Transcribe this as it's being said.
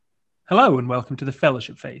Hello and welcome to the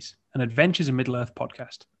Fellowship Phase, an Adventures in Middle-earth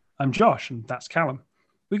podcast. I'm Josh and that's Callum.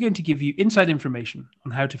 We're going to give you inside information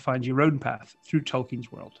on how to find your own path through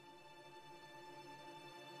Tolkien's world.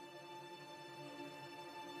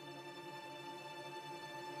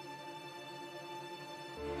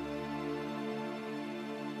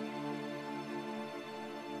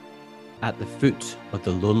 At the foot of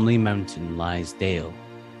the lonely mountain lies Dale,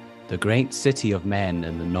 the great city of men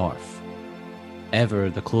in the north. Ever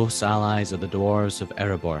the close allies of the dwarves of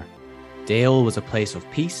Erebor, Dale was a place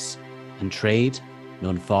of peace and trade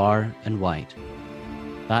known far and wide.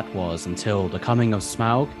 That was until the coming of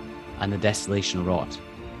Smaug and the desolation wrought.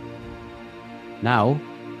 Now,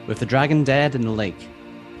 with the dragon dead in the lake,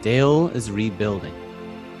 Dale is rebuilding,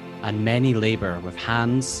 and many labour with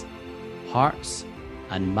hands, hearts,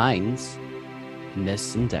 and minds in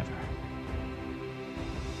this endeavour.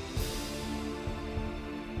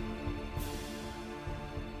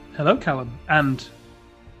 Hello, Callum, and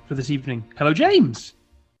for this evening, hello, James.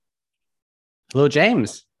 Hello,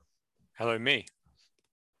 James. Hello, me.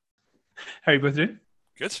 How are you both doing?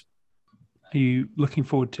 Good. Are you looking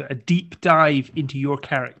forward to a deep dive into your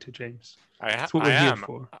character, James? That's what we're here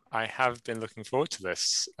for. I have been looking forward to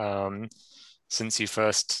this since you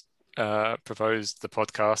first proposed the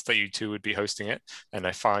podcast that you two would be hosting it, and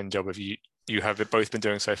a fine job of you have both been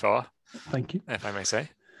doing so far. Thank you. If I may say.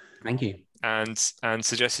 Thank you. And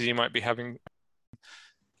suggested you might be having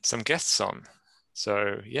some guests on.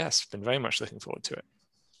 So yes, been very much looking forward to it.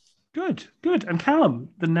 Good. And Callum,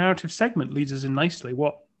 the narrative segment leads us in nicely.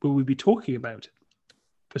 What will we be talking about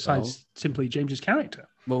besides simply James's character?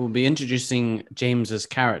 Well, we'll be introducing James's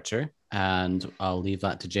character, and I'll leave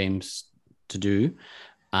that to James to do.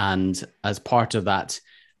 And as part of that,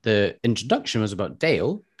 the introduction was about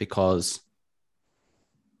Dale, because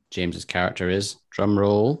James's character is, drum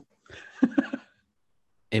roll,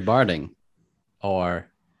 a barding, or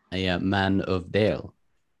a man of Dale,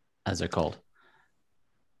 as they're called.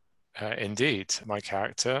 Indeed, my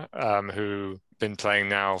character, who been playing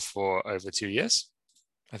now for over 2 years,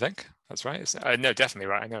 I think that's right. No, definitely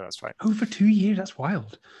right. I know that's right. Over 2 years? That's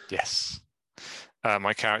wild. Yes.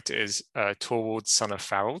 My character is Torwald, son of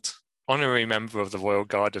Farald, honorary member of the Royal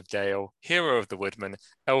Guard of Dale, hero of the Woodman,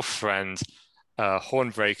 elf friend,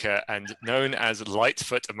 Hornbreaker, and known as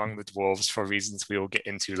Lightfoot among the dwarves for reasons we will get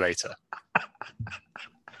into later.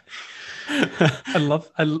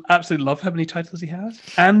 I absolutely love how many titles he has,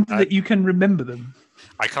 and that you can remember them.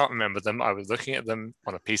 I can't remember them. I was looking at them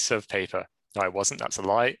on a piece of paper. No, I wasn't. That's a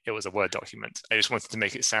lie. It was a Word document. I just wanted to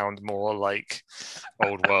make it sound more like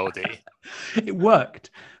old worldy. It worked.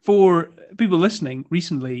 For people listening,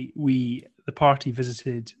 recently the party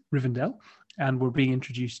visited Rivendell and were being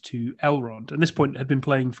introduced to Elrond. At this point, had been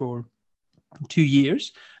playing for 2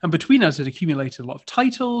 years. And between us, had accumulated a lot of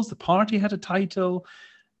titles. The party had a title.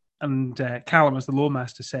 And Callum, as the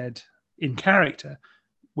Lawmaster, said in character,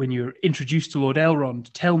 when you're introduced to Lord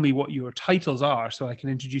Elrond, tell me what your titles are so I can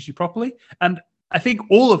introduce you properly. And I think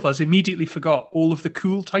all of us immediately forgot all of the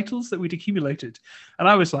cool titles that we'd accumulated. And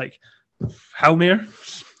I was like, Halmir?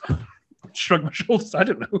 Shrug my shoulders. I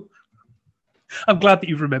don't know. I'm glad that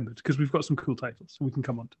you've remembered, because we've got some cool titles we can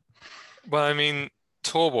come on to. Well, I mean,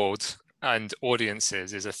 Torwald and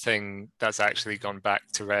audiences is a thing that's actually gone back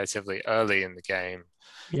to relatively early in the game.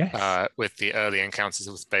 Yes. With the early encounters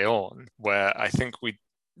with Beorn, where I think we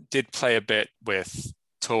did play a bit with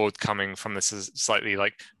Torwald coming from this as slightly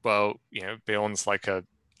like, well, you know, Beorn's like a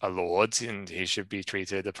lord and he should be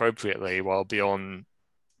treated appropriately, while Beorn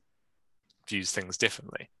views things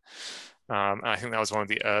differently. And I think that was one of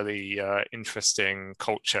the early interesting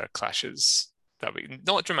culture clashes that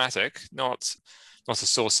not dramatic, not a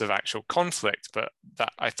source of actual conflict, but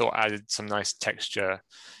that I thought added some nice texture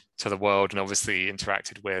to the world, and obviously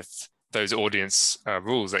interacted with those audience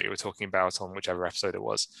rules that you were talking about on whichever episode it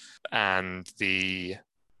was, and the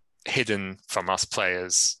hidden from us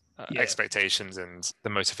players expectations and the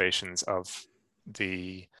motivations of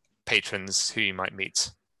the patrons who you might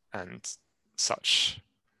meet, and such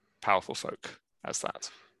powerful folk as that.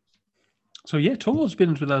 So yeah, Torwald's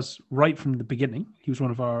been with us right from the beginning. He was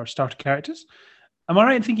one of our starter characters. Am I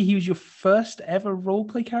right in thinking he was your first ever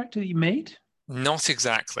roleplay character that you made? Not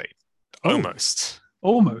exactly. Oh.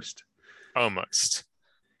 Almost.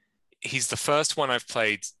 He's the first one I've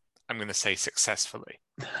played, I'm going to say, successfully.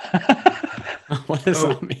 What does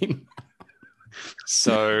that mean?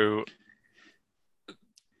 So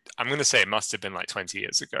I'm going to say it must have been like 20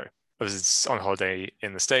 years ago. I was on holiday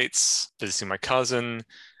in the States, visiting my cousin,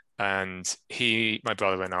 and my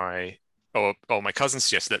brother and I, or my cousin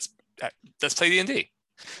suggested, let's play D&D.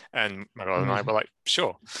 And my brother and I were like,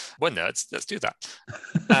 sure, we're nerds, let's do that.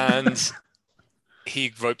 And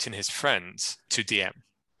he roped in his friend to DM.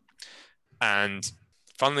 And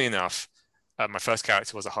funnily enough, my first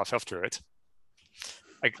character was a half-elf druid.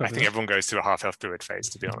 I think everyone goes through a half-elf druid phase,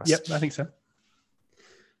 to be honest. Yep, I think so.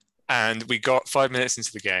 And we got 5 minutes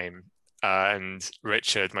into the game, and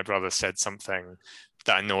Richard, my brother, said something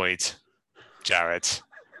that annoyed Jared,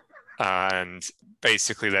 and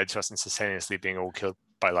basically led to us instantaneously being all killed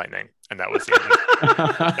by lightning. And that was the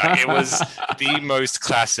end. It was the most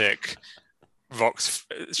classic rocks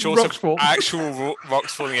fall. Actual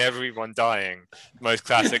rocks falling, everyone dying. Most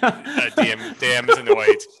classic DM is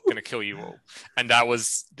annoyed, gonna kill you all. And that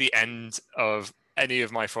was the end of any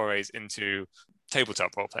of my forays into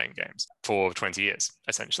tabletop role-playing games for 20 years,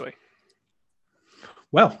 essentially.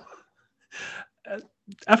 Well,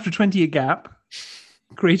 after 20-year gap,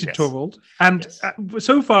 created Torwald. And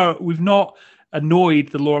so far, we've not annoyed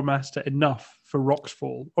the lore master enough for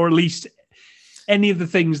Roxfall, or at least any of the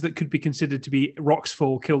things that could be considered to be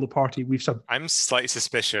Roxfall kill the party. I'm slightly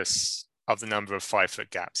suspicious of the number of 5-foot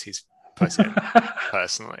gaps he's put in,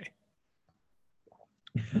 personally.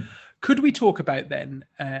 Could we talk about then,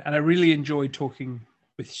 and I really enjoyed talking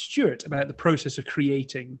with Stuart about the process of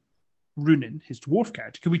creating Runin, his dwarf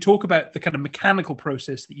character. Could we talk about the kind of mechanical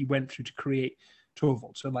process that you went through to create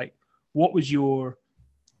Torvald? So, like, what was your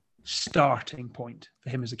starting point for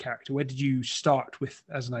him as a character? Where did you start with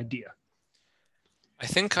as an idea? I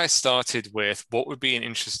think I started with what would be an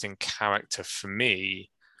interesting character for me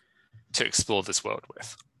to explore this world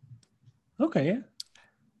with. Okay, yeah.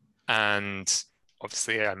 And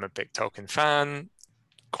obviously, I'm a big Tolkien fan,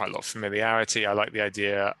 quite a lot of familiarity. I like the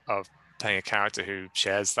idea of playing a character who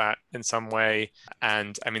shares that in some way.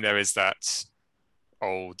 And I mean, there is that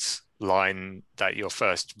old line that your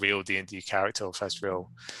first real D&D character or first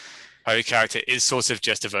real hobby character is sort of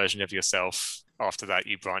just a version of yourself. After that,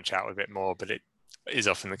 you branch out a bit more, but it is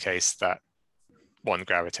often the case that one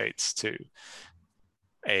gravitates to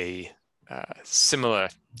a similar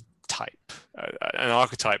type, an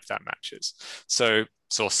archetype that matches. So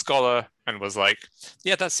saw Scholar and was like,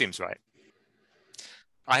 yeah, that seems right.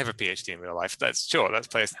 I have a PhD in real life. Let's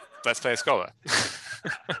play a Scholar.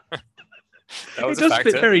 That was it does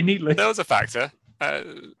fit very neatly. That was a factor,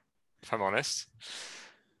 if I'm honest.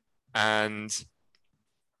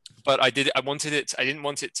 But I didn't want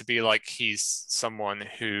it to be like he's someone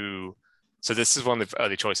who. So this is one of the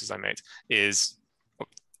early choices I made. Is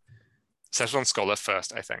settled on Scholar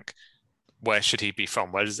first, I think. Where should he be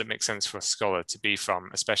from? Where does it make sense for a Scholar to be from?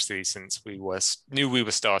 Especially since we knew we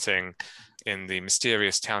were starting in the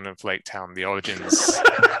mysterious town of Lake Town, the origins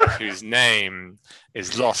of whose name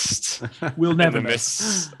is lost in the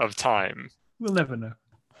mists of time. We'll never know.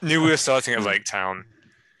 Knew we were starting at Lake Town.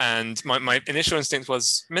 And my initial instinct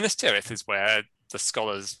was Minas Tirith is where the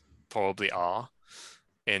scholars probably are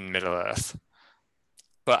in Middle-earth.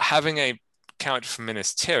 But having a character from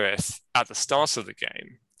Minas Tirith at the start of the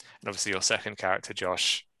game, and obviously your second character,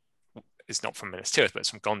 Josh, is not from Minas Tirith, but it's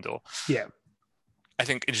from Gondor. Yeah. I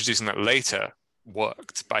think introducing that later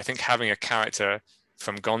worked, but I think having a character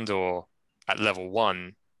from Gondor at level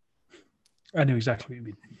 1... I know exactly what you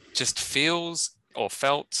mean. Just feels or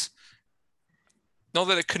felt... Not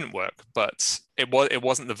that it couldn't work, but it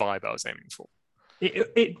wasn't the vibe I was aiming for.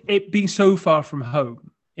 It being so far from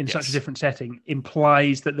home in such a different setting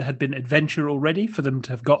implies that there had been adventure already for them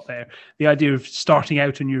to have got there. The idea of starting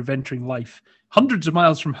out in your adventuring life hundreds of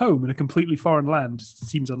miles from home in a completely foreign land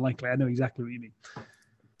seems unlikely. I know exactly what you mean.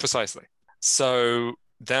 Precisely. So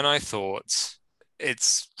then I thought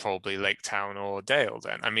it's probably Lake Town or Dale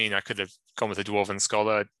then. I mean, I could have gone with a Dwarven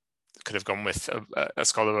Scholar, could have gone with a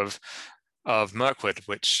Scholar of Mirkwood,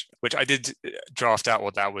 which I did draft out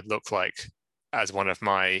what that would look like as one of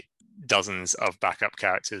my dozens of backup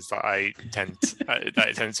characters that I tend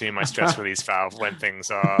to be my stress release valve when things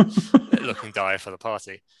are looking dire for the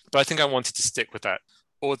party. But I think I wanted to stick with that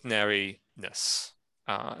ordinariness.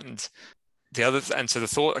 And so the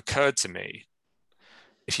thought occurred to me,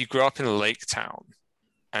 if you grew up in a lake town,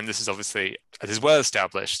 and this is obviously, it is well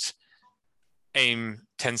established, AIM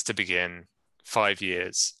tends to begin 5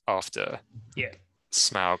 years after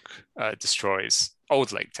Smaug destroys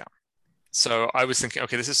Old Lake Town. So I was thinking,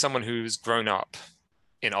 okay, this is someone who's grown up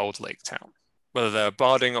in Old Lake Town, whether they're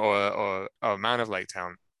Barding or a man of Lake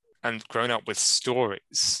Town, and grown up with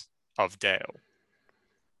stories of Dale.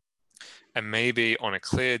 And maybe on a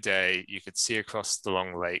clear day, you could see across the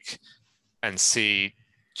long lake and see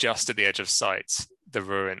just at the edge of sight the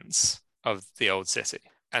ruins of the old city.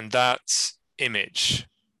 And that image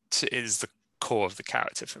is the core of the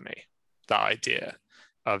character for me. That idea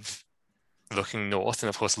of looking north, and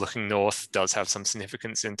of course, looking north does have some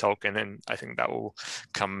significance in Tolkien, and I think that will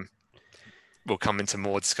come into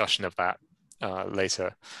more discussion of that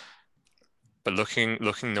later. But looking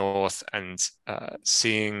north and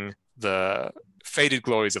seeing the faded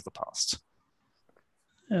glories of the past.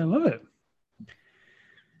 I love it.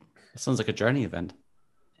 It sounds like a journey event.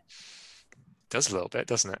 Does a little bit,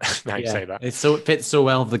 doesn't it? Now you say that. It fits so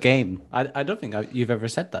well with the game. I don't think you've ever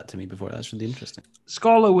said that to me before. That's really interesting.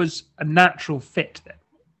 Scholar was a natural fit then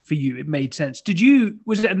for you. It made sense.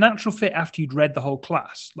 Was it a natural fit after you'd read the whole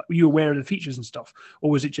class? Like, were you aware of the features and stuff? Or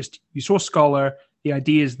was it just, you saw Scholar, the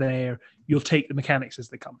idea's there, you'll take the mechanics as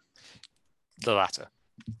they come? The latter.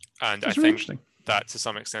 And That's I really think that to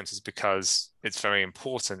some extent is because it's very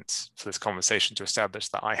important for this conversation to establish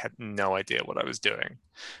that I had no idea what I was doing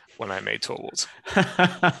when I made Torwald.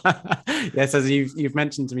 Yes, as you've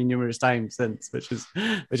mentioned to me numerous times since, which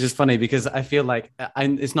is funny because I feel like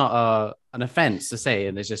it's not an offense to say,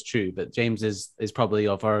 and it's just true, but James is probably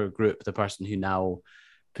of our group the person who now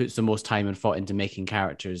puts the most time and thought into making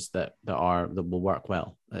characters that will work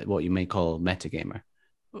well, what you may call metagamer.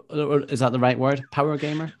 Is that the right word? Power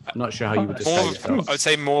gamer? I'm not sure how you would describe it. I would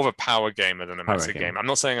say more of a power gamer than a meta game. I'm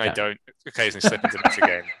not saying I don't occasionally slip into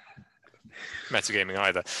metagaming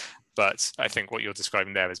either, but I think what you're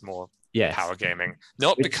describing there is more power gaming.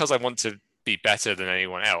 Not because I want to be better than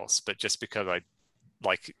anyone else, but just because I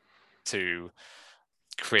like to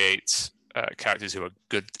create characters who are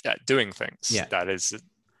good at doing things. Yeah. That is.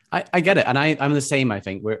 I get it, and I'm the same. I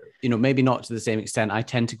think we're maybe not to the same extent. I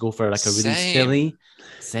tend to go for like a really silly,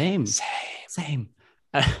 same.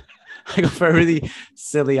 I go for a really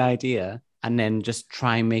silly idea, and then just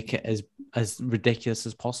try and make it as ridiculous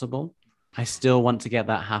as possible. I still want to get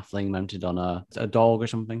that halfling mounted on a dog or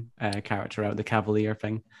something, character out, the cavalier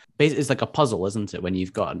thing. Basically, it's like a puzzle, isn't it? When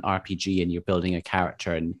you've got an RPG and you're building a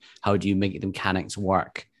character, and how do you make the mechanics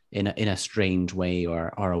work in a strange way or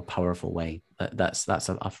a powerful way? That's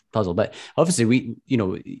a puzzle. But obviously, we,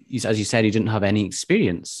 as you said, you didn't have any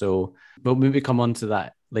experience. So we'll maybe come on to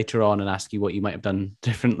that later on and ask you what you might have done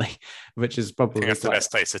differently, which is probably that's the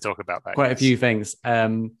best place to talk about that. Quite a few things.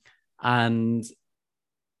 And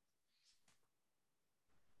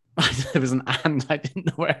there was an and. I didn't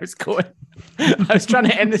know where I was going. I was trying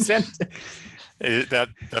to end the sentence. The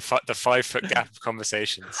 5-foot gap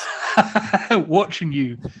conversations. Watching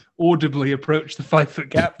you audibly approach the 5-foot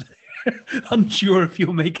gap, unsure if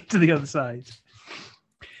you'll make it to the other side.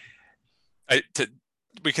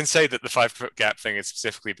 We can say that the 5-foot gap thing is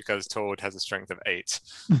specifically because Torwald has a strength of 8,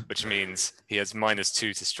 which means he has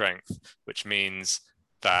 -2 to strength, which means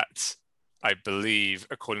that I believe,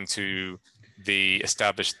 according to the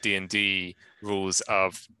established D&D rules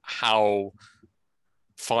of how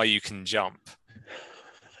far you can jump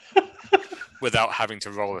without having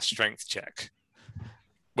to roll a strength check,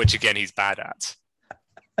 which again he's bad at,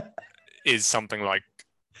 is something like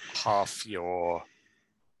half your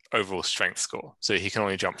overall strength score. So he can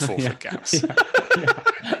only jump 4-foot gaps.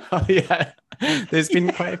 Oh yeah. There's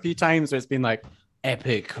been quite a few times where it's been like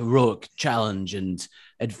epic heroic challenge and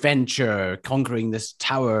adventure, conquering this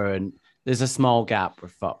tower, and there's a small gap, we're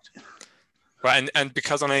fucked. Right, and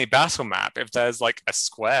because on any battle map, if there's like a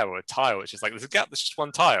square or a tile, it's just like there's a gap, there's just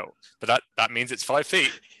one tile, but that means it's 5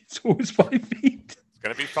 feet. It's always 5 feet. It's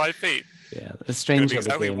going to be 5 feet. Yeah, it's strange. It's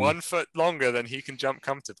exactly 1 foot longer than he can jump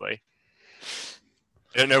comfortably.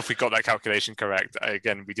 I don't know if we got that calculation correct.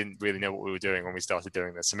 Again, we didn't really know what we were doing when we started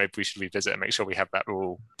doing this, so maybe we should revisit and make sure we have that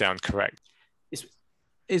rule down correct.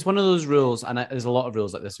 It's one of those rules, and there's a lot of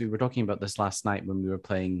rules like this. We were talking about this last night when we were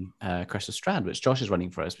playing Crest of Strahd, which Josh is running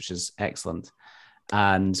for us, which is excellent.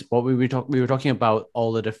 And what we were talking about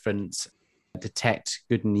all the different detect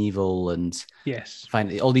good and evil and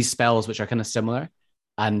find all these spells which are kind of similar.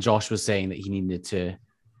 And Josh was saying that he needed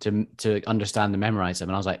to understand and memorize them,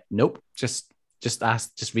 and I was like, nope, just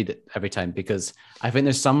read it every time, because I think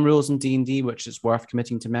there's some rules in D&D which it's worth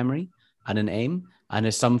committing to memory and an aim. And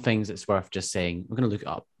there's some things it's worth just saying, we're going to look it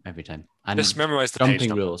up every time. And just memorize the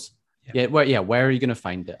jumping rules. Yeah. Where are you going to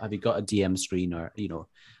find it? Have you got a DM screen or,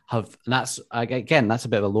 and that's, again, that's a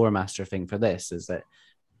bit of a lore master thing for this, is that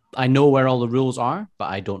I know where all the rules are, but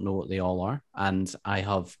I don't know what they all are. And I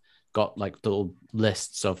have got like little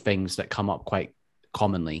lists of things that come up quite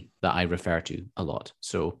commonly that I refer to a lot.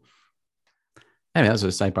 So anyway, that's a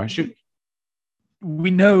sidebar. Shoot.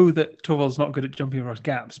 We know that Torvald's not good at jumping across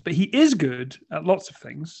gaps, but he is good at lots of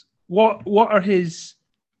things. What are his,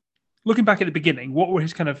 looking back at the beginning, what were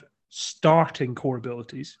his kind of starting core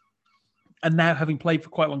abilities? And now, having played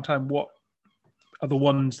for quite a long time, what are the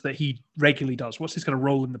ones that he regularly does? What's his kind of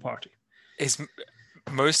role in the party? His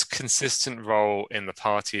most consistent role in the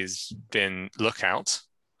party has been Lookout,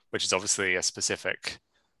 which is obviously a specific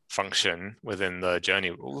function within the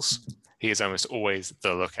journey rules. He is almost always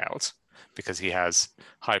the Lookout because he has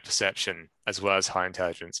high perception as well as high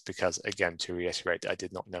intelligence because, again, to reiterate, I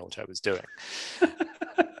did not know what I was doing.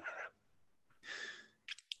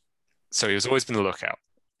 So he's always been the Lookout.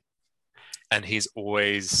 And he's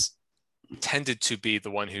always tended to be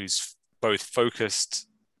the one who's both focused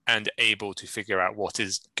and able to figure out what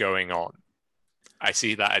is going on. I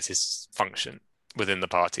see that as his function within the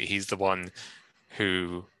party. He's the one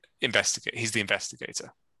who investigates. He's the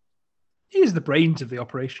investigator. He is the brains of the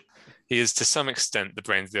operation. He is to some extent the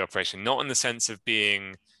brains of the operation, not in the sense of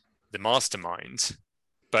being the mastermind,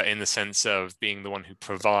 but in the sense of being the one who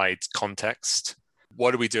provides context.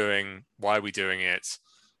 What are we doing? Why are we doing it?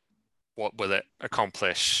 What will it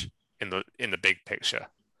accomplish in the big picture?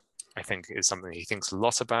 I think is something he thinks a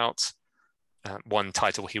lot about. One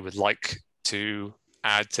title he would like to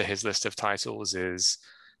add to his list of titles is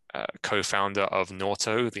co-founder of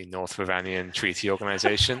NORTO, the North Ravanian Treaty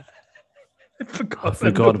Organization. I forgot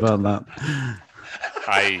about that.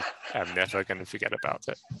 I am never going to forget about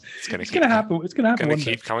it. It's going to happen. It's going to happen. Going to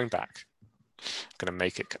keep coming back. I'm going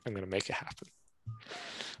to make it happen.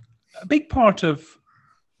 A big part of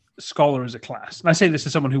Scholar as a class, and I say this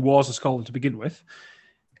as someone who was a Scholar to begin with,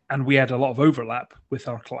 and we had a lot of overlap with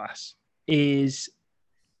our class, is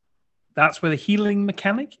that's where the healing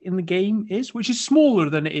mechanic in the game is, which is smaller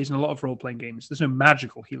than it is in a lot of role-playing games. There's no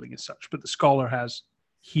magical healing as such, but the Scholar has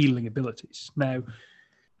healing abilities. Now,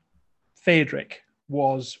 Theodric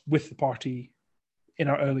was with the party in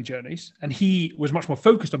our early journeys, and he was much more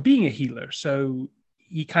focused on being a healer, so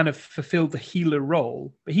he kind of fulfilled the healer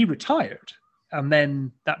role, but he retired, and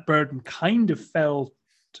then that burden kind of fell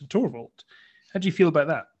to Torwald. How do you feel about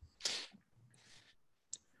that?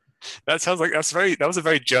 That sounds like that was a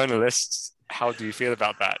very journalist. How do you feel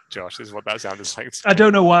about that, Josh? Is what that sounded like. I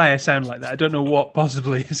don't know why I sound like that. I don't know what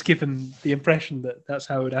possibly has given the impression that that's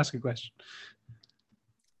how I would ask a question.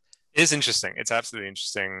 It is interesting. It's absolutely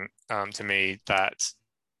interesting to me that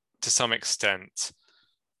to some extent,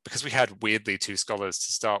 because we had weirdly two scholars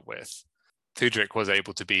to start with, Theodric was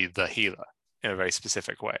able to be the healer in a very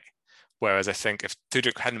specific way. Whereas I think if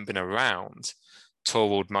Theodric hadn't been around,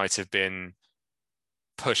 Torwald might have been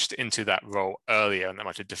pushed into that role earlier, and that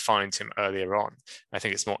might have defined him earlier on. I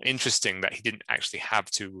think it's more interesting that he didn't actually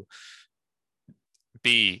have to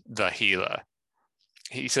be the healer.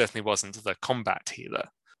 He certainly wasn't the combat healer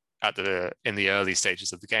in the early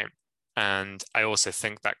stages of the game. And I also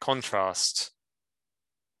think that contrast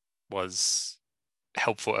was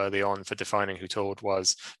helpful early on for defining who Torwald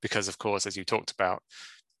was, because of course, as you talked about,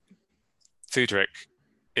 Theodric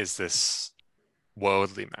is this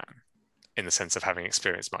worldly man in the sense of having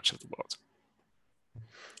experienced much of the world.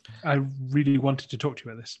 I really wanted to talk to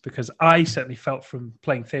you about this because I certainly felt from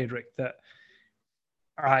playing Theodric that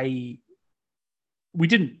we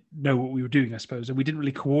didn't know what we were doing, I suppose, and we didn't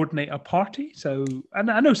really coordinate our party. So, and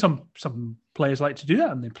I know some players like to do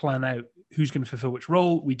that and they plan out who's going to fulfill which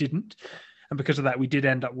role. We didn't. And because of that, we did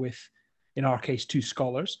end up with, in our case, two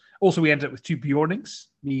scholars. Also, we ended up with two Bjornings,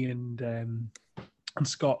 me and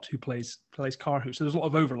Scott, who plays Karhu. So there's a lot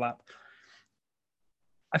of overlap.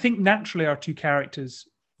 I think naturally our two characters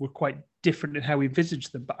were quite different in how we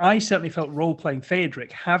envisaged them, but I certainly felt role-playing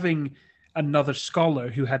Theodric, having another scholar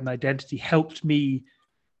who had an identity, helped me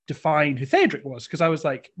define who Theodric was, because I was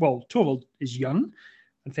like, well, Torwald is young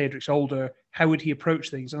and Theodric's older. How would he approach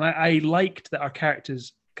things? And I liked that our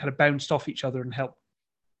characters kind of bounced off each other and helped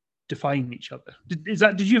define each other.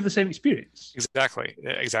 Did you have the same experience? Exactly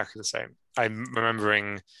the same. I'm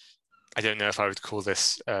remembering, I don't know if I would call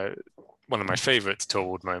this one of my favorite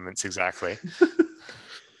Torwald moments exactly,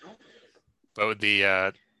 but with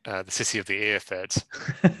the City of the Aethed,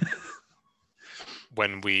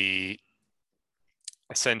 when we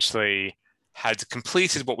essentially had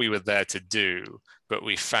completed what we were there to do, but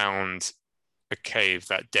we found a cave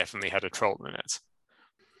that definitely had a troll in it.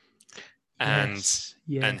 And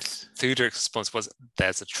Theodric's response was,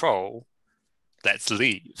 "There's a troll, let's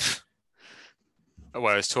leave."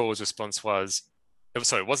 Whereas Torwald's response was,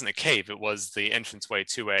 it wasn't a cave, it was the entranceway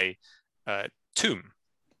to a tomb.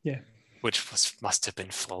 Yeah. Which must have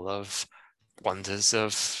been full of wonders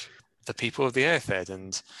of the people of the Aethed,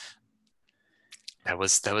 and there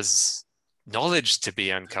was knowledge to be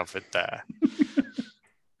uncovered there.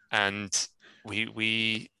 And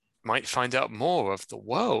we might find out more of the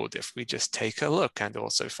world if we just take a look and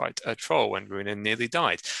also fight a troll when Runin nearly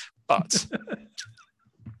died. But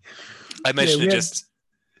I mentioned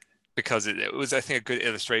because it was, I think, a good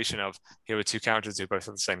illustration of here were two characters who are both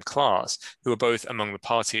of the same class, who are both among the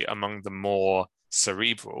party, among the more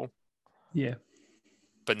cerebral, Yeah.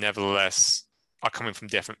 but nevertheless are coming from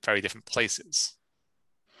very different places.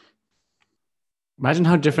 Imagine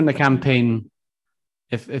how different the campaign,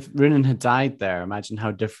 if Runan had died there, imagine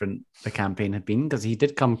how different the campaign had been, because he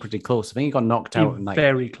did come pretty close. I think he got knocked out in like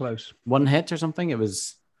very close. one hit or something. It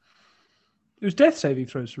was death saving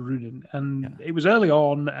throws for Runan, and it was early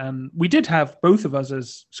on, and we did have both of us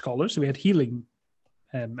as scholars, so we had healing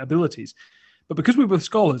abilities. But because we were both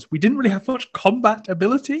scholars, we didn't really have much combat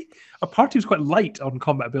ability. Our party was quite light on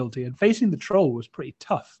combat ability, and facing the troll was pretty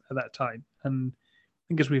tough at that time. And I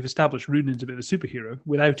think as we've established, Runan's a bit of a superhero.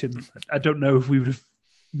 Without him, I don't know if we would have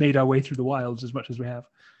made our way through the wilds as much as we have.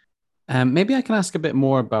 Maybe I can ask a bit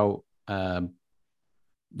more about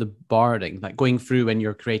the barding, like going through when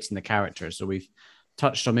you're creating the character. So we've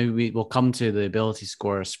touched on, maybe we'll come to the ability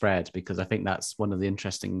score spread, because I think that's one of the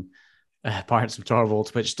interesting parts of Torwald,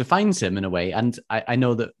 which defines him in a way. And I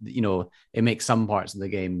know that, you know, it makes some parts of the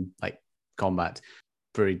game, like combat,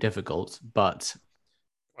 very difficult. But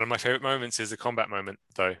one of my favorite moments is the combat moment,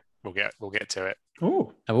 though. We'll get to it.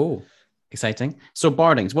 Oh, exciting. So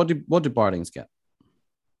Bardings, what do Bardings get?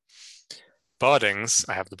 Bardings,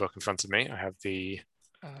 I have the book in front of me. I have the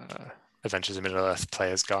Adventures of Middle-earth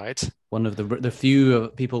Player's Guide. One of the few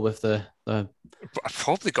people with the... I've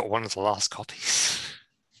probably got one of the last copies.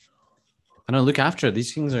 I know, look after it.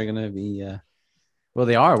 These things are going to be... well,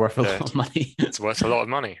 they are worth a lot of money. It's worth a lot of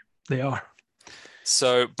money. They are.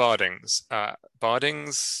 So Bardings.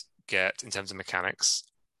 Bardings get, in terms of mechanics,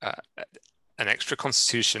 an extra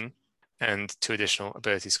constitution and 2 additional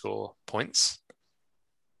ability score points.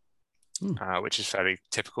 Which is fairly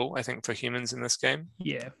typical, I think, for humans in this game.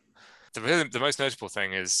 Yeah. The most notable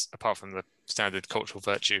thing is, apart from the standard cultural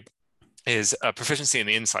virtue, is a proficiency in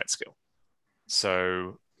the insight skill.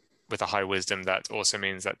 So with a high wisdom, that also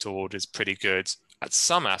means that Torwald is pretty good at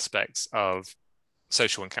some aspects of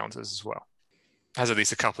social encounters as well. Has at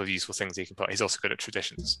least a couple of useful things he can put. He's also good at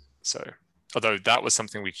traditions. So although that was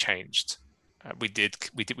something we changed, we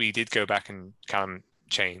did go back and Callum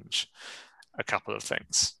change a couple of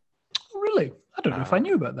things. Really? I don't know if I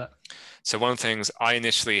knew about that. So one of the things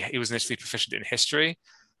he was initially proficient in history,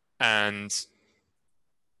 and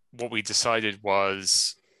what we decided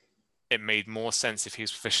was it made more sense if he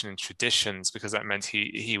was proficient in traditions, because that meant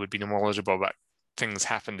he would be knowledgeable about things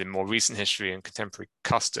happened in more recent history and contemporary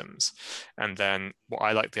customs. And then what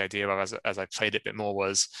I liked the idea of as I played it a bit more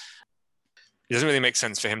was it doesn't really make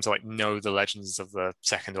sense for him to like know the legends of the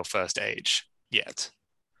second or first age yet.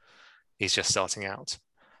 He's just starting out.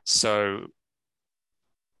 So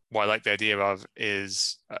what I like the idea of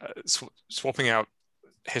is swapping out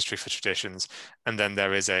history for traditions, and then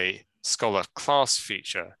there is a scholar class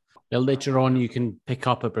feature. Well, later on, you can pick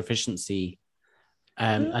up a proficiency,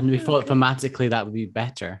 and we thought thematically that would be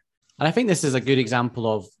better. And I think this is a good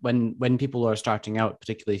example of when people are starting out,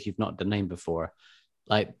 particularly if you've not done name before.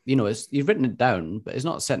 Like, you know, you've written it down, but it's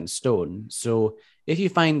not set in stone. So if you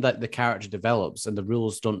find that the character develops and the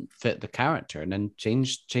rules don't fit the character, and then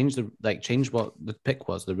change what the pick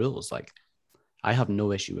was, the rules, like, I have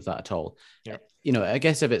no issue with that at all. Yeah. You know, I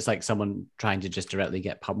guess if it's like someone trying to just directly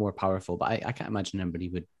get more powerful, but I can't imagine anybody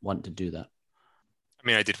would want to do that. I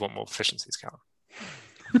mean, I did want more proficiencies, Callum.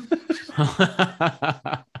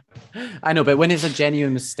 I know, but when it's a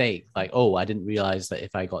genuine mistake, like, oh, I didn't realize that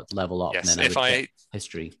if I got to level up, yes, then if I get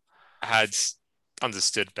history. Had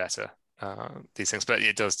understood better these things, but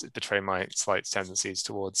it does betray my slight tendencies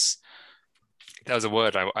towards. That was a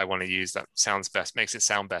word I want to use that sounds best, makes it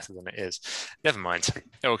sound better than it is. Never mind.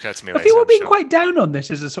 It will occur to me later. I think we're being quite down on this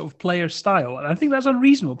as a sort of player style, and I think that's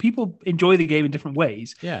unreasonable. People enjoy the game in different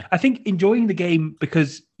ways. Yeah. I think enjoying the game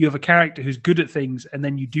because you have a character who's good at things, and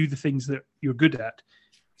then you do the things that you're good at.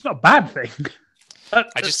 It's not a bad thing.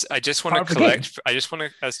 I just want to collect. I just want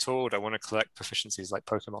to, as told, I want to collect proficiencies like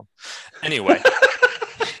Pokemon. Anyway,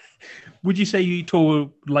 would you say you would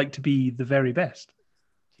like to be the very best?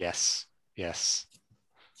 Yes.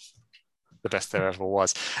 The best there ever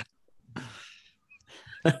was.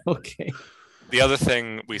 Okay. The other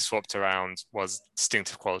thing we swapped around was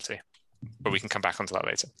distinctive quality, but we can come back onto that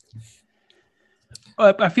later.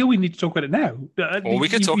 I feel we need to talk about it now. Or we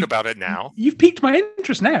could talk about it now. You've piqued my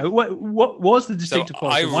interest now. What was the distinctive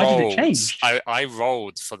quality? Why did it change? I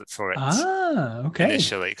rolled for it. Okay.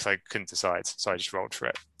 Initially, because I couldn't decide, so I just rolled for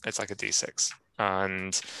it. It's like a D6,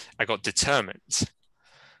 and I got determined.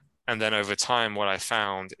 And then over time, what I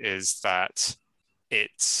found is that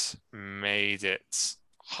it made it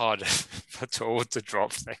harder for Torwald to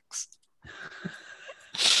drop things.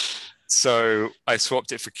 So I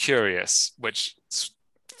swapped it for curious, which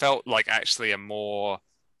felt like actually a more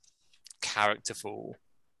characterful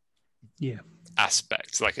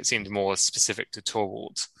aspect. Like it seemed more specific to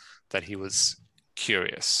Torwald that he was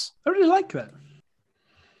curious. I really like that.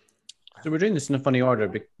 So we're doing this in a funny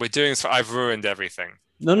order. We're doing this. I've ruined everything.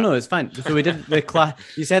 No, it's fine. So we did the class.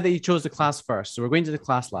 You said that you chose the class first, so we're going to the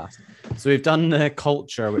class last. So we've done the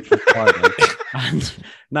culture, which was Barding, and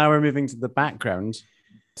now we're moving to the background.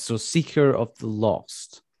 So Seeker of the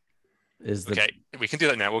Lost is the... Okay, we can do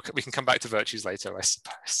that now. We can come back to virtues later, I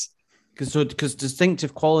suppose. Because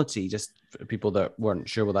distinctive quality, just for people that weren't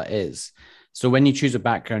sure what that is. So when you choose a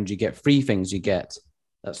background, you get 3 things. You get...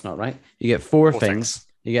 That's not right. You get 4 things.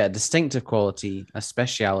 You get a distinctive quality, a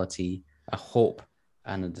speciality, a hope,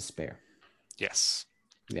 and a despair. Yes.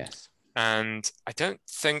 And I don't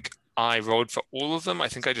think I rolled for all of them. I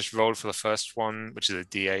think I just rolled for the first one, which is a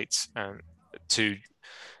D8, and to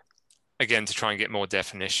try and get more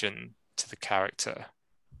definition to the character,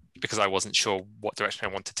 because I wasn't sure what direction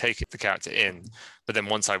I want to take the character in. But then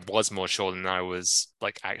once I was more sure, then I was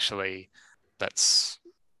like, actually, let's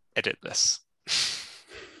edit this,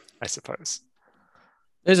 I suppose.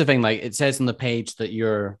 There's a thing, like it says on the page that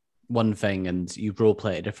you're one thing and you role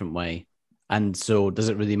play it a different way. And so does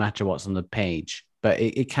it really matter what's on the page? But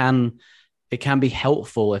it can be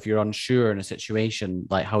helpful if you're unsure in a situation,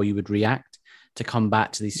 like how you would react, to come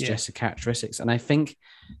back to these suggested characteristics. And I think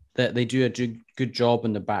that they do a good job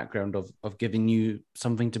in the background of giving you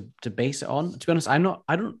something to base it on. To be honest,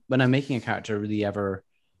 when I'm making a character,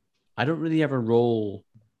 I don't really ever roll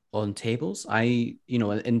on tables.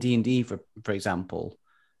 In D&D, for example,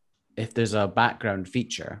 if there's a background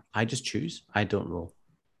feature, I just choose. I don't roll.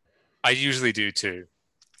 I usually do too.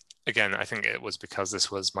 Again, I think it was because this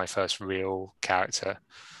was my first real character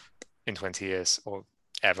in 20 years or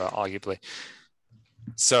ever, arguably.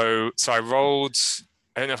 So I rolled,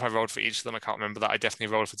 I don't know if I rolled for each of them. I can't remember that. I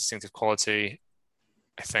definitely rolled for distinctive quality,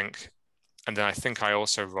 I think. And then I think I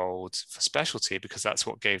also rolled for specialty, because that's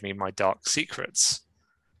what gave me my Dark Secrets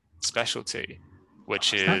specialty,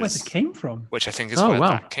 which is... that where it came from? Which I think is where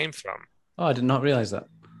that came from. Oh, I did not realize that.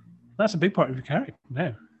 That's a big part of your character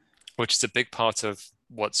now. Which is a big part of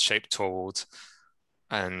what's shaped Torwald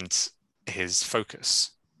and his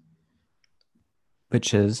focus.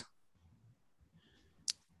 Which is?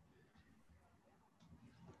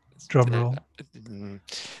 Drum roll.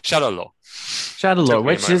 Shadow Law. Shadow Law,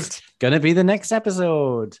 which is going to be the next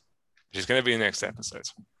episode. Which is going to be the next episode.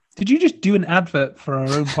 Did you just do an advert for our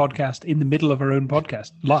own podcast in the middle of our own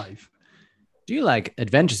podcast, live? Do you like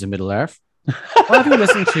Adventures in Middle-earth? Why have you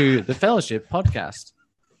listened to the Fellowship podcast?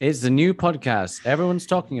 It's the new podcast everyone's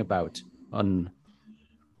talking about on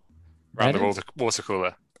Around the water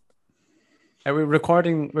cooler. We're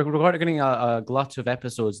recording a glut of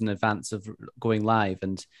episodes in advance of going live,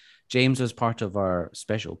 and James was part of our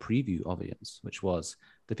special preview audience, which was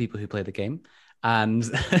the people who play the game. And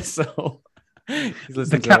so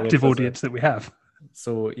the captive audience that we have.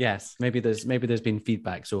 So yes, maybe there's been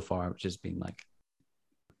feedback so far, which has been like...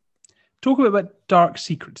 Talk a bit about Dark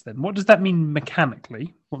Secrets then. What does that mean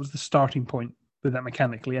mechanically? What was the starting point with that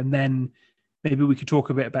mechanically? And then maybe we could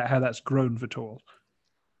talk a bit about how that's grown for Torwald.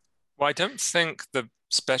 Well, I don't think the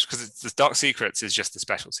special, because the Dark Secrets is just the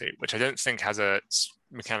specialty, which I don't think has a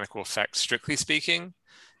mechanical effect, strictly speaking.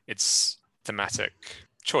 It's thematic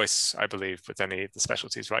choice, I believe, with any of the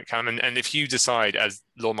specialties, right, Callum? And if you decide as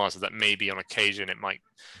Lawmaster that maybe on occasion it might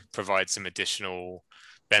provide some additional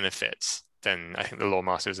benefits, then I think the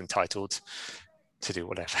Lawmaster is entitled to do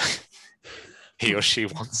whatever he or she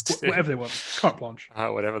wants to do. Whatever they want. Carte blanche.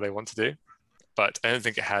 Whatever they want to do. But I don't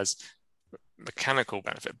think it has mechanical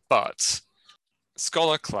benefit. But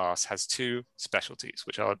Scholar class has 2 specialties,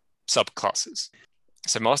 which are subclasses.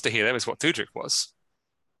 So Master Healer is what Thudrik was.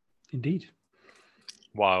 Indeed.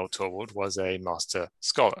 While Torwald was a Master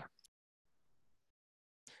Scholar.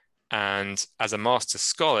 And as a Master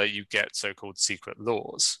Scholar, you get so-called secret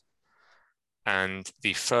laws. And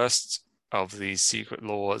the first of these secret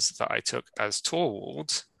laws that I took as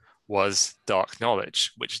Torwald was Dark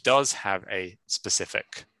Knowledge, which does have a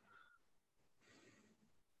specific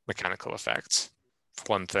mechanical effect. For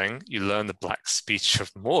one thing, you learn the Black Speech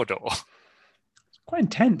of Mordor. It's quite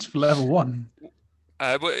intense for level 1.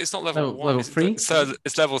 Well, it's not level 1. Level 3?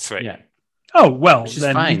 It's level 3. Yeah. Oh, well,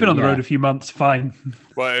 then fine, you've been on the road a few months, fine.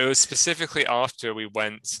 Well, it was specifically after we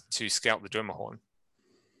went to scout the Drummerhorn.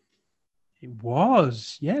 It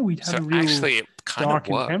was. Yeah, we'd had a real actually, it kind dark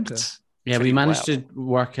of worked. encounter. Yeah, we managed to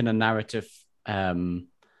work in a narrative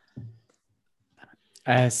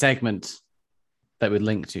segment that would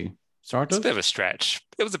link to. Sort of. It's a bit of a stretch.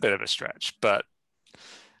 It was a bit of a stretch, but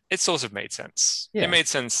it sort of made sense. Yeah. It made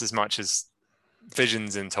sense as much as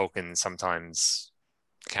visions in Tolkien sometimes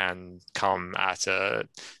can come at a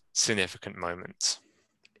significant moment.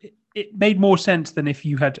 It made more sense than if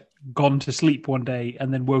you had gone to sleep one day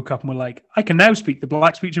and then woke up and were like, I can now speak the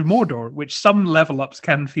black speech of Mordor, which some level ups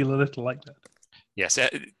can feel a little like that. Yes,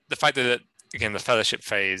 the fact that, again, the fellowship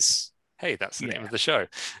phase, hey, that's the name of the show,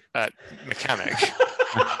 mechanic.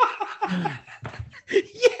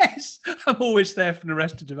 Yes, I'm always there for an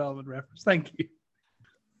Arrested Development reference. Thank you.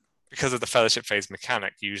 Because of the fellowship phase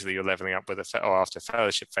mechanic, usually you're leveling up with or after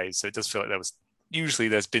fellowship phase, so it does feel like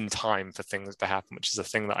there's been time for things to happen, which is a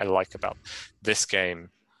thing that I like about this game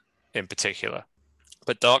in particular.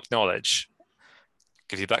 But Dark Knowledge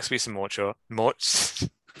gives you black speech and Mortor.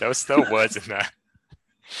 There were still words in there.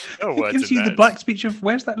 It gives you the black speech of,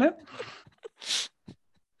 where's that now?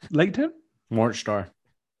 Laketown? Mortstar.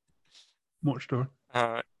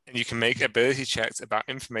 And you can make ability checks about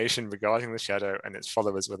information regarding the shadow and its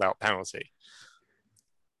followers without penalty.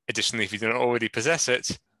 Additionally, if you do not already possess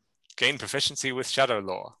it, gain proficiency with shadow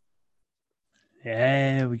lore.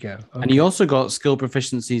 There we go. Okay. And you also got skill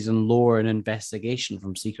proficiencies in lore and investigation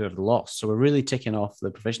from Secret of the Lost. So we're really ticking off the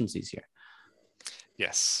proficiencies here.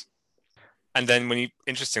 Yes. And then when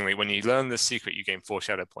you learn the secret, you gain 4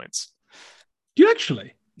 shadow points. Do you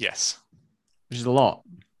actually? Yes. Which is a lot.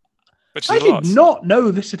 I did not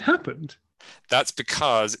know this had happened. That's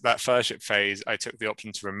because that fellowship phase, I took the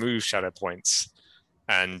option to remove shadow points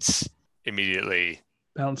and immediately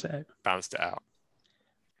Balance it out.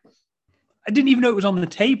 I didn't even know it was on the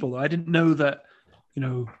table. I didn't know that,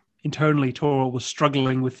 internally Torwald was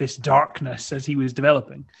struggling with this darkness as he was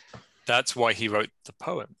developing. That's why he wrote the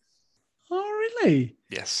poem. Oh, really?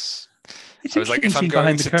 Yes. It's I was like, if I'm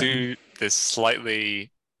going to curtain. do this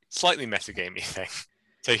slightly metagamey thing,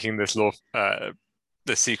 taking this law,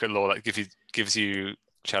 the secret law that gives you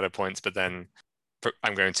shadow points, but then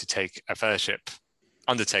I'm going to take a fellowship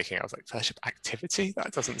undertaking. I was like, fellowship activity?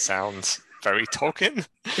 That doesn't sound very Tolkien.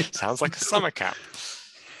 It sounds like a summer camp.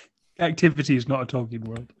 Activity is not a Tolkien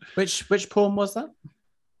world. Which poem was that?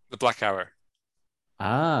 The Black Hour.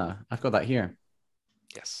 Ah, I've got that here.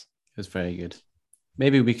 Yes. It was very good.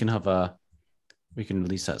 Maybe we can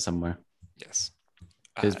release that somewhere. Yes.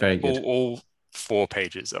 It's very good. All 4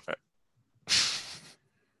 pages of it.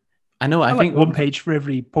 I know. I think like 1 page for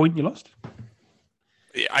every point you lost.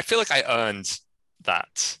 Yeah, I feel like I earned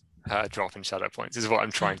that drop in shadow points, is what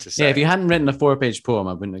I'm trying to say. Yeah, if you hadn't written a 4-page poem,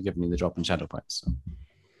 I wouldn't have given you the drop in shadow points. So.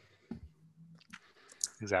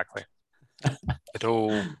 Exactly. It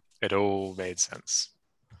all made sense.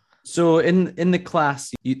 So in the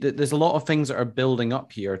class, there's a lot of things that are building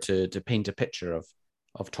up here to paint a picture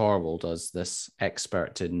of Torwald as this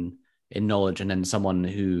expert in knowledge, and then someone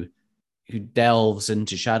who delves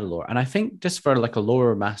into shadow lore. And I think just for like a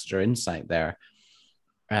lore master insight there,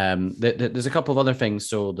 there's a couple of other things.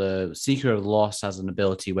 So the Secret of the Lost has an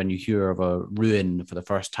ability when you hear of a ruin for the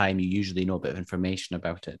first time, you usually know a bit of information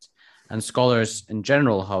about it. And scholars in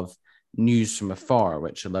general have news from afar,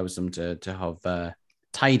 which allows them to have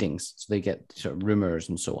tidings. So they get sort of rumors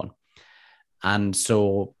and so on. And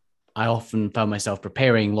so I often found myself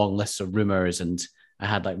preparing long lists of rumors, and I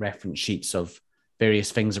had like reference sheets of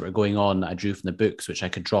various things that were going on that I drew from the books, which I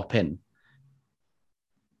could drop in.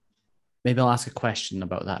 Maybe I'll ask a question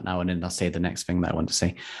about that now, and then I'll say the next thing that I want to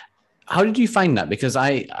say. How did you find that? Because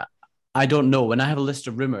I don't know. When I have a list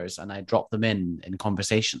of rumors and I drop them in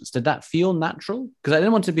conversations, did that feel natural? Because I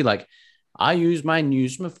didn't want to be like, I use my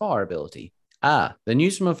news from afar ability. The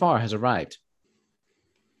news from afar has arrived.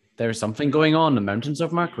 There is something going on in the mountains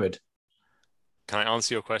of Mirkwood. Can I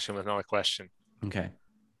answer your question with another question? Okay.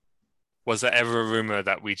 Was there ever a rumor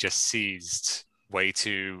that we just seized way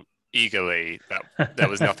too eagerly that there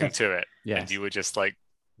was nothing to it? Yes. And you were just like,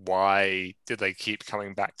 why did they keep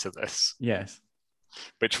coming back to this? Yes.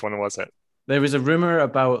 Which one was it? There was a rumor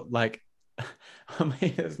about like... I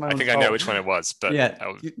think I know which one it was, but... Yeah.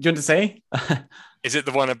 Do you want to say? Is it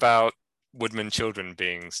the one about woodman children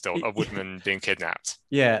being stolen, or woodman being kidnapped?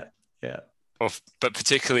 Yeah. But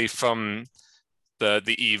particularly from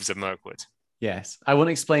the eaves of Mirkwood. Yes. I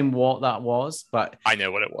won't explain what that was, but... I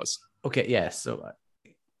know what it was. Okay, yes. So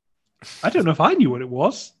I don't know if I knew what it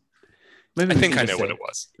was. Maybe I think I know what it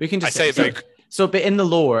was. We can just say it very... So, but in the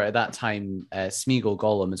lore at that time, Smeagol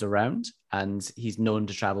Gollum is around, and he's known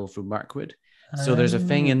to travel through Mirkwood. So there's a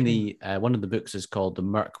thing in the one of the books is called the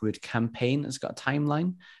Mirkwood Campaign. It's got a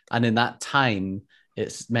timeline, and in that time,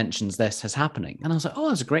 it mentions this as happening. And I was like, oh,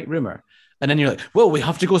 that's a great rumor. And then you're like, well, we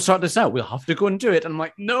have to go sort this out. We'll have to go and do it. And I'm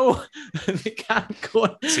like, no, they can't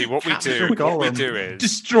go. See, what we do is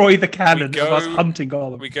destroy the canon of us hunting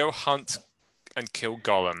Gollum. We go hunt and kill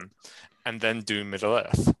Gollum, and then do Middle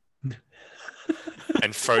Earth.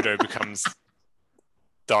 And Frodo becomes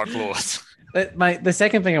Dark Lord. The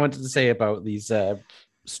second thing I wanted to say about these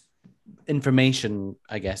information,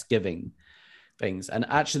 I guess, giving things, and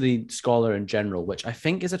actually Scholar in general, which I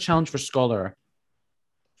think is a challenge for Scholar,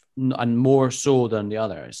 and more so than the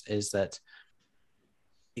others, is that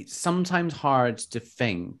it's sometimes hard to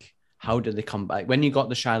think, how did they come by, when you got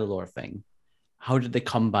the Shadow Lore thing, how did they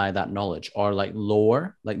come by that knowledge? Or like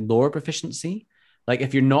lore proficiency. Like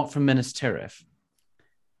if you're not from Minas Tirith,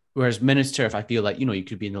 whereas Minas Tirith, I feel like, you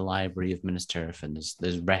could be in the library of Minas Tirith and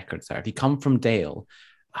there's records there. If you come from Dale,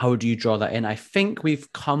 how do you draw that in? I think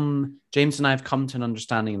James and I have come to an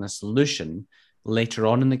understanding and a solution later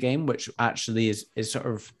on in the game, which actually is sort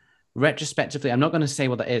of retrospectively, I'm not going to say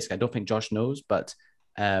what that is, I don't think Josh knows, but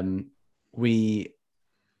we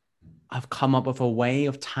have come up with a way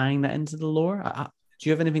of tying that into the lore. Do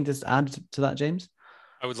you have anything to add to that, James?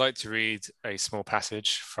 I would like to read a small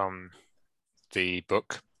passage from the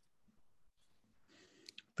book.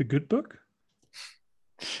 The good book?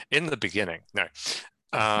 In the beginning, no.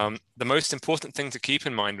 The most important thing to keep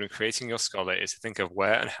in mind when creating your scholar is to think of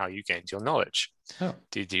where and how you gained your knowledge. Oh.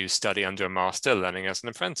 Did you study under a master, learning as an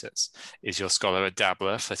apprentice? Is your scholar a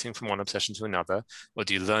dabbler, flitting from one obsession to another? Or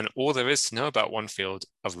do you learn all there is to know about one field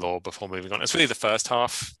of lore before moving on? It's really the first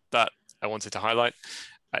half that I wanted to highlight,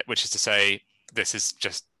 which is to say, this is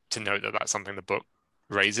just to note that that's something the book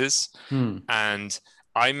raises. And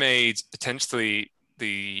I made potentially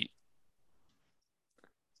the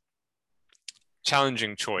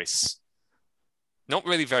challenging choice, not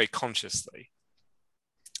really very consciously,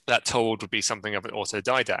 that Torwald would be something of an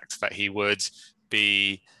autodidact, that he would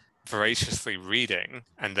be voraciously reading,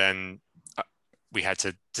 and then we had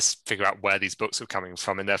to just figure out where these books were coming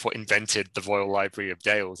from, and therefore invented the Royal Library of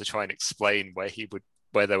Dale to try and explain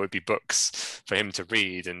where there would be books for him to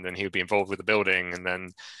read, and then he would be involved with the building, and then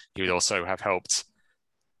he would also have helped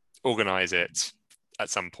organize it at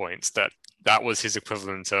some point. That was his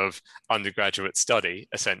equivalent of undergraduate study,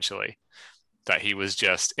 essentially, that he was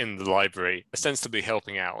just in the library, ostensibly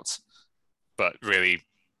helping out, but really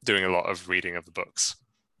doing a lot of reading of the books.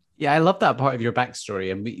 Yeah, I love that part of your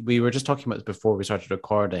backstory. And we were just talking about this before we started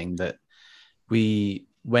recording, that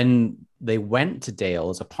when they went to Dale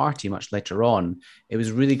as a party much later on, it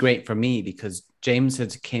was really great for me because James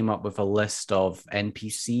had came up with a list of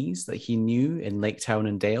NPCs that he knew in Lake Town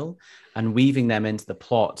and Dale, and weaving them into the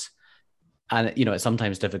plot. And, it's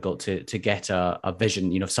sometimes difficult to get a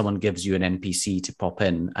vision, if someone gives you an NPC to pop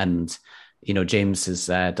in. And, James has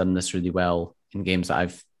done this really well in games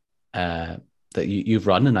that that you've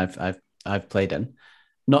run and I've played in.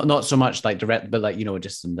 Not so much like direct, but like,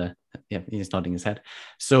 just in he's nodding his head.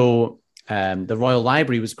 So the Royal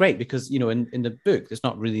Library was great because, in the book, there's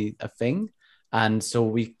not really a thing. And so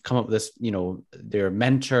we come up with this, their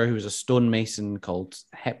mentor, who was a stonemason called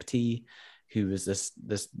Hepti, who was this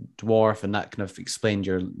dwarf, and that kind of explained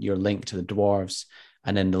your link to the dwarves.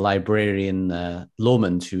 And then the librarian,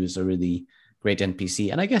 Lomond, who's a really great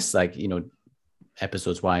NPC. And I guess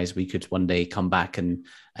episodes wise, we could one day come back and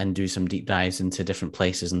do some deep dives into different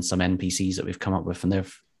places and some NPCs that we've come up with. And they're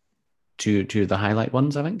two of the highlight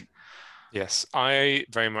ones, I think. Yes, I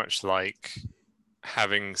very much like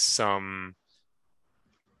having some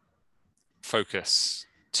focus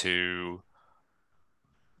to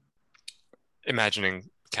imagining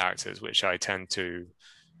characters, which the way I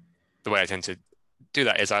tend to do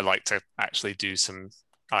that is I like to actually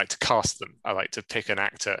I like to cast them. I like to pick an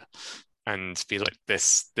actor and be like,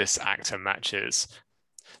 this actor matches,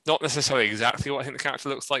 not necessarily exactly what I think the character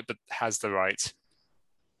looks like, but has the right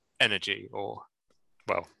energy or,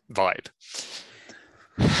 well, vibe.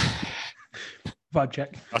 Vibe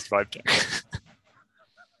check. That's vibe check.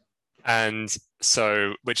 And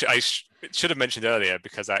so, which I should have mentioned earlier,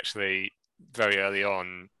 because actually very early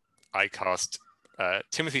on, I cast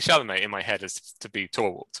Timothy Chalamet in my head as to be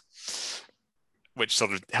Torwald, which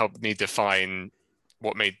sort of helped me define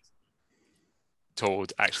what made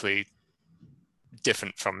Torwald actually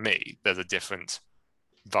different from me. There's a different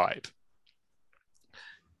vibe.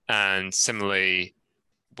 And similarly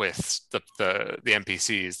with the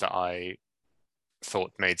NPCs that I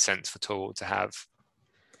thought made sense for Torwald to have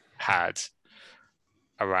had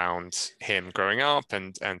around him growing up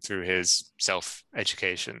and through his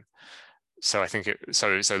self-education. So I think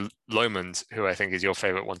so Lomond, who I think is your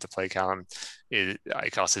favorite one to play, Callum, I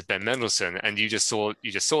cast as Ben Mendelsohn, and you just saw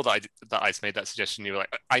that I made that suggestion. You were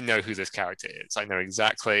like, I know who this character is. I know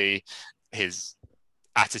exactly his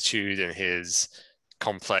attitude and his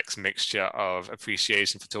complex mixture of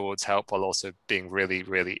appreciation for Torwald's help while also being really,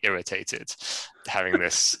 really irritated, having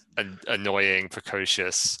this annoying,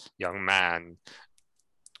 precocious young man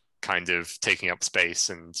kind of taking up space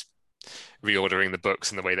and reordering the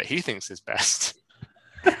books in the way that he thinks is best,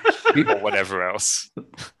 or whatever else.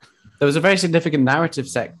 There was a very significant narrative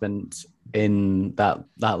segment in that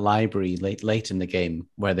library late in the game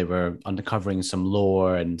where they were uncovering some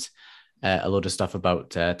lore and a load of stuff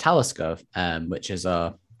about Talisker, which is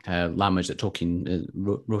a language that Tolkien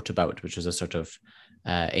wrote about, which was a sort of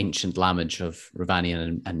ancient language of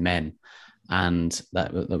Ravanian and men. And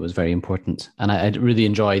that was very important. And I really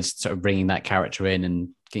enjoyed sort of bringing that character in and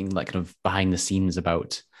getting like kind of behind the scenes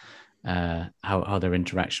about how their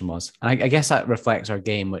interaction was. And I guess that reflects our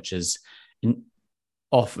game, which is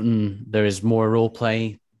often there is more role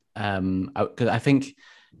play. Because I think,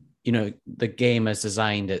 the game is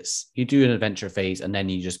designed, you do an adventure phase and then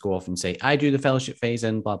you just go off and say, I do the fellowship phase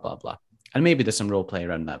and blah, blah, blah. And maybe there's some role play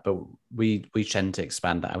around that, but we tend to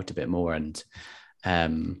expand that out a bit more and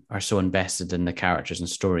are so invested in the characters and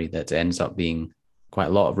story that it ends up being quite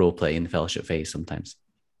a lot of role play in the fellowship phase sometimes,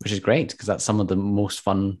 which is great because that's some of the most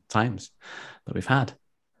fun times that we've had.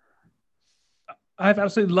 I've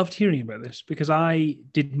absolutely loved hearing about this because I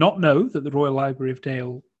did not know that the Royal Library of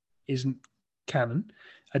Dale isn't canon.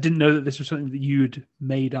 I didn't know that this was something that you'd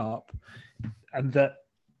made up, and that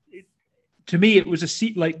to me it was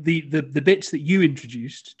like the bits that you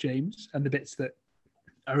introduced, James, and the bits that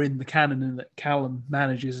are in the canon and that Callum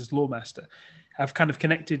manages as Lawmaster have kind of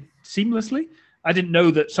connected seamlessly. I didn't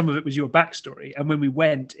know that some of it was your backstory, and when we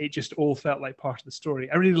went, it just all felt like part of the story.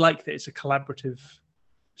 I really like that it's a collaborative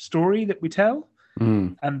story that we tell.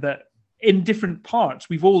 And that in different parts,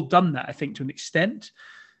 we've all done that, I think, to an extent.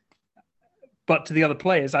 But to the other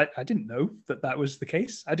players, I didn't know that was the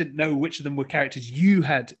case. I didn't know which of them were characters you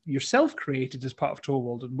had yourself created as part of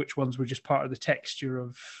Torwald and which ones were just part of the texture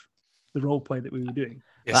of the role play that we were doing.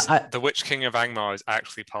 Yes, the Witch King of Angmar is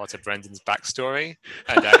actually part of Brendan's backstory,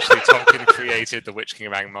 and actually Tolkien created the Witch King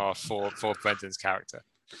of Angmar for Brendan's character.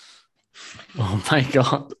 Oh my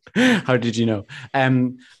God. How did you know?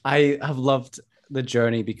 I have loved the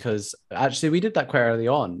journey because actually we did that quite early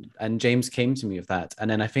on and James came to me with that.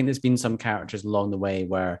 And then I think there's been some characters along the way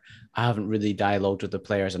where I haven't really dialogued with the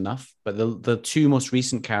players enough, but the two most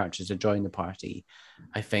recent characters to join the party,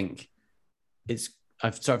 I think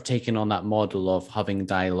I've sort of taken on that model of having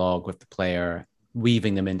dialogue with the player,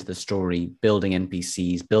 weaving them into the story, building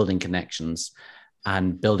NPCs, building connections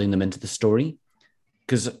and building them into the story.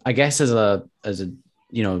 Because I guess as a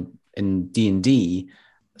in D&D,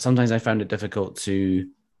 sometimes I found it difficult to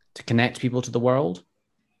connect people to the world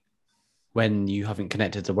when you haven't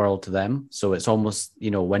connected the world to them. So it's almost,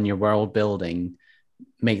 when you're world building,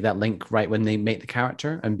 make that link right when they make the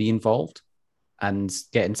character and be involved and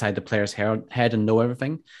get inside the player's head and know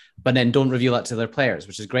everything, but then don't reveal that to their players,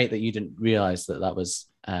 which is great that you didn't realize that was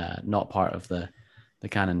not part of the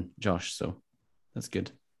canon, Josh. So that's good.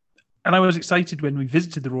 And I was excited when we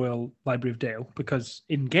visited the Royal Library of Dale because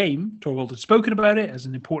in-game, Torwald had spoken about it as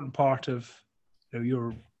an important part of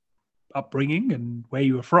your upbringing and where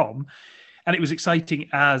you were from. And it was exciting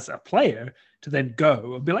as a player to then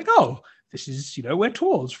go and be like, oh, this is, where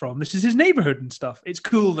Torwald's from. This is his neighborhood and stuff. It's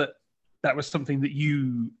cool that was something that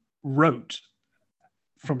you wrote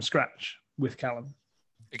from scratch with Callum.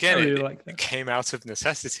 Again, it came out of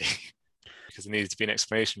necessity because there needed to be an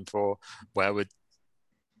explanation for where would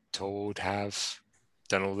Torwald have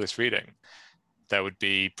done all this reading. There would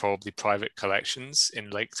be probably private collections in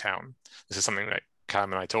Lake Town. This is something that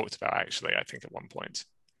Callum and I talked about, actually, I think at one point.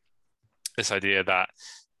 This idea that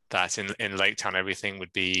in Lake Town, everything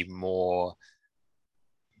would be more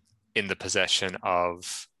in the possession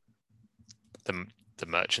of the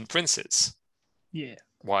merchant princes. Yeah.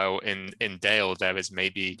 While in Dale, there is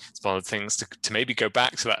maybe it's one of the things to maybe go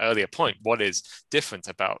back to that earlier point. What is different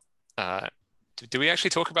about do we actually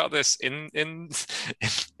talk about this in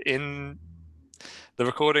the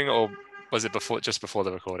recording, or was it just before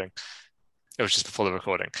the recording? It was just before the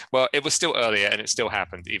recording. Well, it was still earlier and it still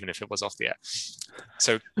happened, even if it was off the air.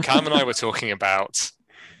 So Callum and I were talking about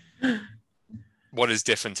what is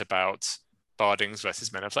different about Bardings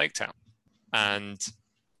versus Men of Lake Town. And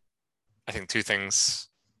I think two things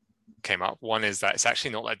came up. One is that it's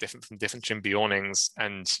actually not that different from Beornings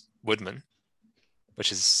and Woodman,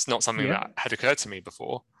 which is not something that had occurred to me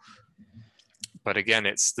before. But again,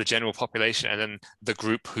 it's the general population and then the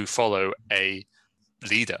group who follow a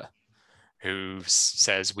leader who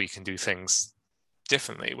says we can do things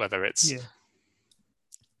differently, whether it's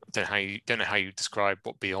don't know how you describe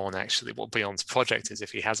what Beorn's project is,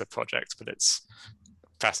 if he has a project, but it's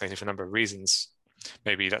fascinating for a number of reasons.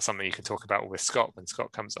 Maybe that's something you can talk about with Scott when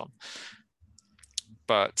Scott comes on.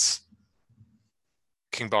 But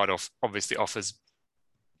King Bardolph obviously offers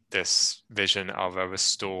this vision of a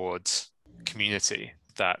restored community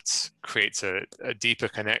that creates a deeper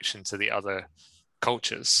connection to the other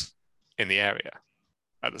cultures in the area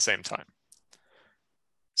at the same time.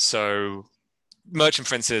 So merchant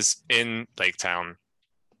princes in Lake Town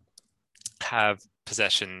have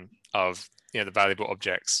possession of the valuable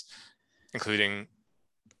objects, including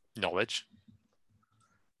knowledge.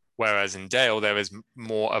 Whereas in Dale, there is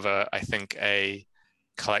more of a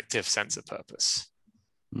collective sense of purpose,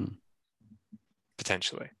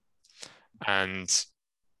 potentially. And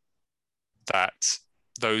that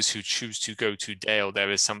those who choose to go to Dale,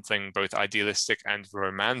 there is something both idealistic and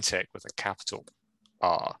romantic with a capital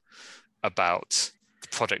R about the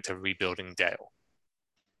project of rebuilding Dale.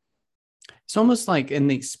 It's almost like in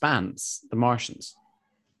The Expanse, the Martians.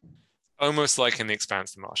 Almost like in The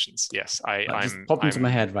Expanse, the Martians. Yes, I'm popped into my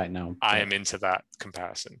head right now. I am into that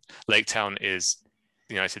comparison. Lake Town is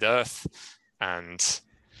the United Earth, and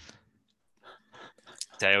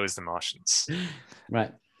Dale is the Martians.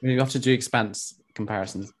 Right. We have to do Expanse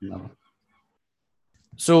comparisons. No.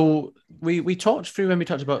 So we talked through, when we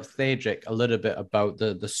talked about Theodric, a little bit about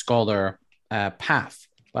the scholar path,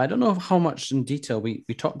 but I don't know how much in detail we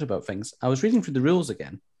talked about things. I was reading through the rules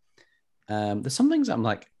again. There's some things I'm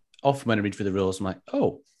like, often when I read through the rules, I'm like,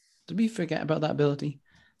 oh, did we forget about that ability?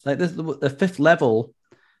 Like the 5th level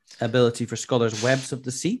ability for scholars, Webs of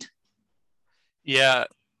Deceit. Yeah,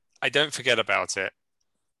 I don't forget about it.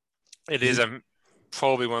 It is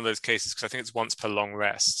probably one of those cases, because I think it's once per long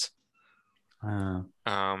rest.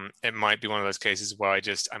 It might be one of those cases where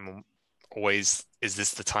I'm always, is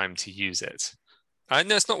this the time to use it?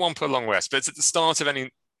 No, it's not one per long rest, but it's at the start of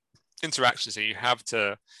any interaction, so you have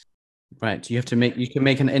to. Right, you can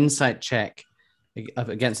make an insight check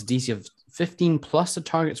against a DC of 15 plus a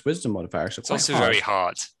target's wisdom modifier. So it's also very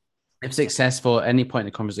hard. If successful at any point in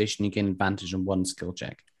the conversation, you gain advantage on one skill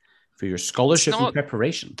check for your scholarship and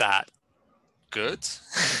preparation. That good.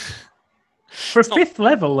 For 5th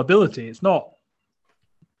level ability, it's not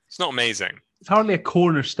amazing. It's hardly a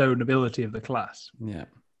cornerstone ability of the class. Yeah.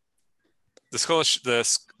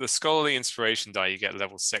 The scholarly inspiration die you get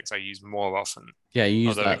level 6, I use more often. Yeah, you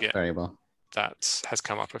use that very well. That has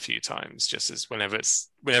come up a few times, just as whenever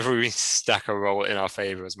we stack a roll in our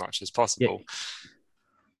favor as much as possible.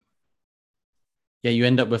 Yeah, you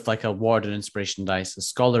end up with like a warden inspiration dice, a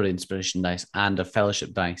scholarly inspiration dice, and a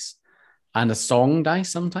fellowship dice, and a song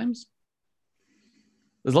dice sometimes.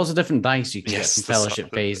 There's lots of different dice you can get from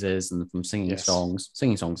fellowship phases and from singing songs.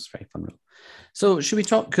 Singing songs is very fun. So should we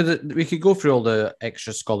talk? Because we could go through all the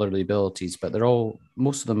extra scholarly abilities, but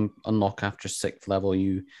most of them unlock after 6th level.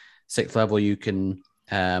 Sixth level, you can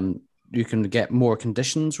get more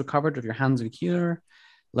conditions recovered with your Hands of a Healer.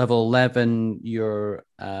 Level 11, you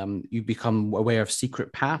become aware of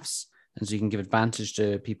secret paths, and so you can give advantage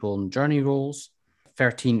to people in journey rolls.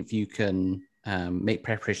 13th, you can make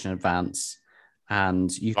preparation in advance,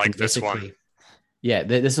 and you can this one. Yeah,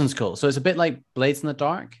 this one's cool. So it's a bit like Blades in the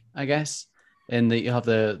Dark, I guess, in that you have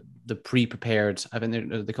the pre-prepared. I think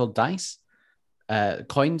they're called dice,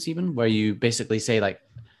 coins even, where you basically say like,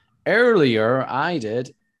 earlier I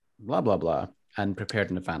did blah blah blah, and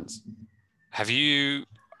prepared in advance. Have you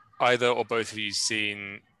either or both of you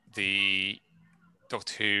seen the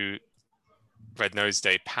Doctor Who Red Nose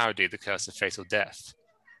Day parody, The Curse of Fatal Death?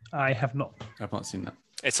 I have not. I've not seen that.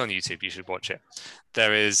 It's on YouTube. You should watch it. It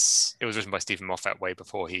was written by Stephen Moffat way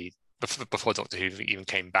before Doctor Who even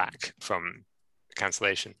came back from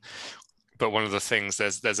cancellation. But one of the things,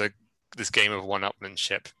 there's this game of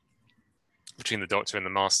one-upmanship between the Doctor and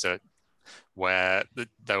the Master, where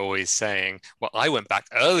they're always saying, well, I went back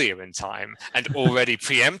earlier in time and already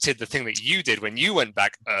preempted the thing that you did when you went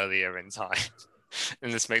back earlier in time.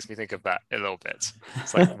 And this makes me think of that a little bit.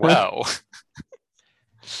 It's like, well,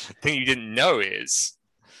 the thing you didn't know is...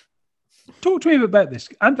 Talk to me about this.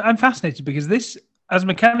 I'm fascinated because this, as a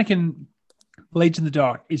mechanic in Blades in the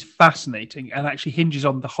Dark, is fascinating and actually hinges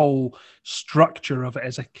on the whole structure of it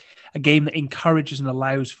as a game that encourages and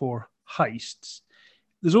allows for heists.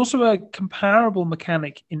 There's also a comparable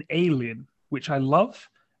mechanic in Alien, which I love,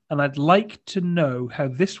 and I'd like to know how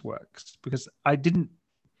this works, because I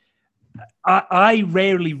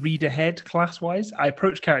rarely read ahead class-wise. I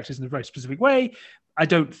approach characters in a very specific way. I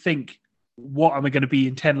don't think, what am I going to be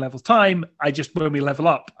in 10 levels time? I just, when we level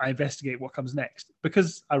up, I investigate what comes next.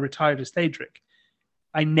 Because I retired as Theodric,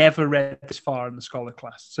 I never read this far in the Scholar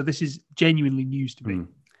class. So this is genuinely news to me.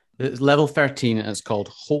 It's level 13, and it's called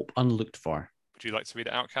Hope Unlooked For. Would you like to read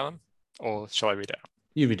it out, Callum? Or shall I read it out?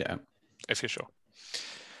 You read it out. If you're sure.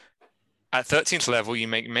 At 13th level, you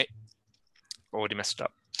already messed it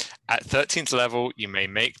up. At 13th level, you may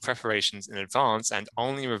make preparations in advance and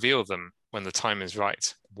only reveal them when the time is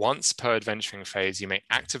right. Once per adventuring phase, you may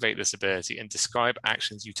activate this ability and describe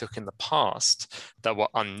actions you took in the past that were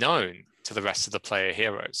unknown to the rest of the player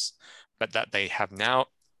heroes, but that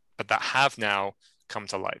have now come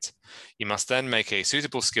to light. You must then make a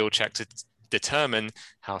suitable skill check to determine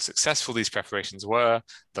how successful these preparations were.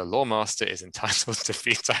 The lore master is entitled to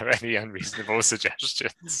veto any unreasonable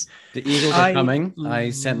suggestions. The eagles are coming. I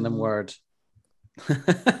sent them word.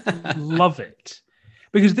 Love it.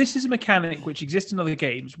 Because this is a mechanic which exists in other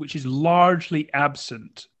games, which is largely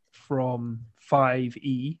absent from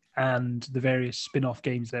 5e and the various spin-off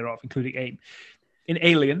games thereof, including AIM. In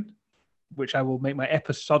Alien, which I will make my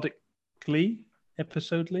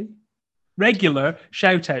regular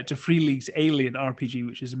shout out to Free League's Alien RPG,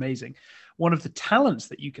 which is amazing. One of the talents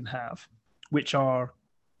that you can have, which are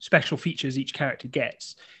special features each character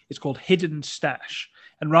gets, is called Hidden Stash.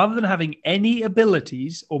 And rather than having any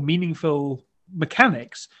abilities or meaningful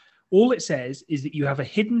mechanics, all it says is that you have a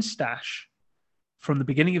hidden stash from the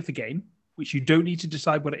beginning of the game, which you don't need to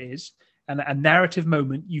decide what it is. And at a narrative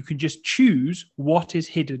moment, you can just choose what is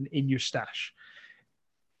hidden in your stash.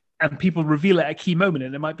 And people reveal it at a key moment,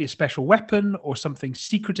 and it might be a special weapon or something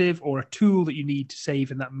secretive or a tool that you need to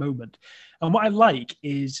save in that moment. And what I like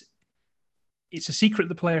is it's a secret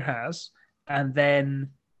the player has, and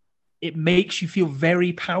then it makes you feel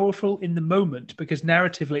very powerful in the moment because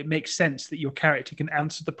narratively it makes sense that your character can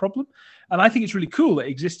answer the problem. And I think it's really cool that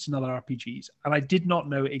it exists in other RPGs, and I did not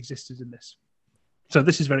know it existed in this. So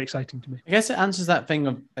this is very exciting to me. I guess it answers that thing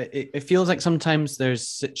of it feels like sometimes there's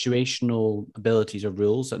situational abilities or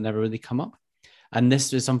rules that never really come up. And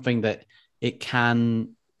this is something that it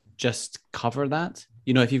can just cover that.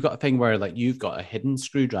 You know, if you've got a thing where like you've got a hidden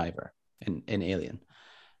screwdriver in Alien,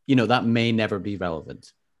 you know, that may never be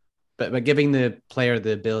relevant. But by giving the player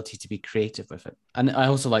the ability to be creative with it. And I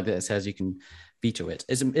also like that it says you can veto it.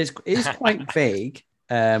 It's quite vague,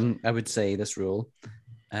 I would say, this rule.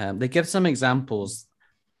 They give some examples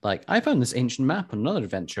like, I found this ancient map on another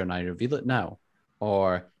adventure and I reveal it now.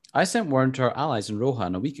 Or, I sent word to our allies in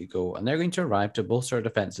Rohan a week ago and they're going to arrive to bolster our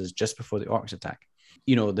defenses just before the orcs attack.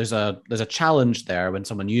 You know, there's a challenge there when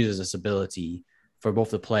someone uses this ability for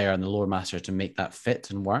both the player and the lore master to make that fit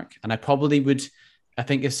and work. And I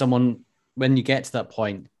think if someone, when you get to that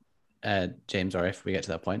point, James, or if we get to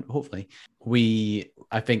that point, hopefully,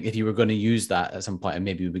 I think if you were going to use that at some point, and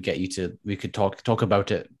maybe we could talk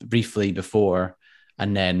about it briefly before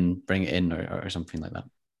and then bring it in or something like that.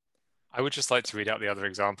 I would just like to read out the other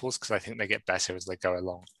examples because I think they get better as they go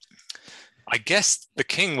along. I guessed the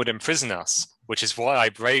king would imprison us, which is why I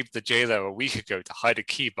braved the jailer a week ago to hide a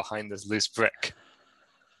key behind this loose brick.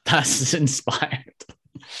 That's inspired.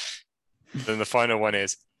 Then the final one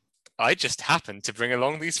is, I just happened to bring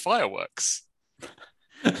along these fireworks.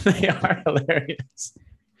 They are hilarious.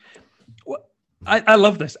 Well, I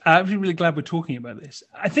love this. I'm really glad we're talking about this.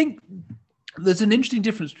 I think there's an interesting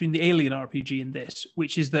difference between the Alien RPG and this,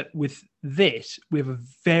 which is that with this, we have a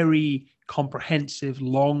very comprehensive,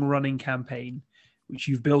 long-running campaign, which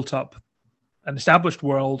you've built up an established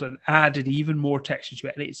world and added even more texture to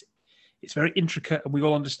it. And it's very intricate, and we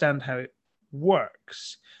all understand how it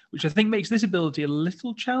works, which I think makes this ability a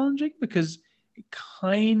little challenging because it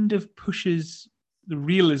kind of pushes the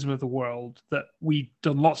realism of the world that we've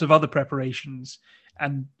done lots of other preparations,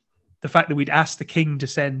 and the fact that we'd asked the king to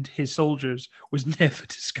send his soldiers was never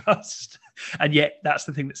discussed. And yet that's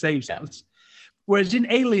the thing that saves us. Whereas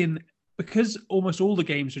in Alien, because almost all the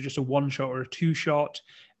games are just a one-shot or a two-shot,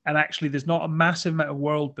 and actually there's not a massive amount of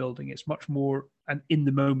world building, it's much more an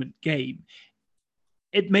in-the-moment game.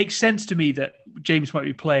 It makes sense to me that James might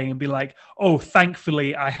be playing and be like, oh,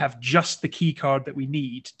 thankfully I have just the key card that we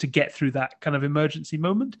need to get through that kind of emergency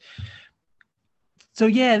moment. So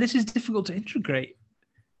yeah, this is difficult to integrate.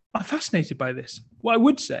 I'm fascinated by this. What I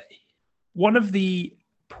would say, one of the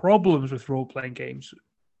problems with role-playing games,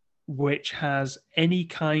 which has any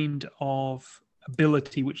kind of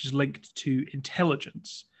ability which is linked to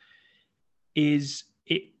intelligence, is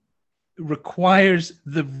it requires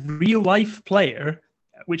the real-life player,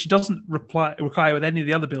 which doesn't require with any of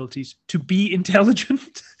the other abilities, to be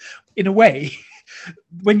intelligent in a way.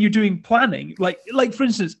 When you're doing planning, like for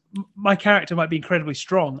instance, my character might be incredibly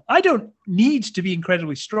strong. I don't need to be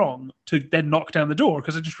incredibly strong to then knock down the door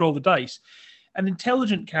because I just roll the dice. An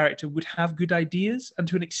intelligent character would have good ideas, and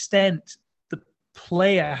to an extent, the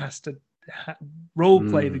player has to role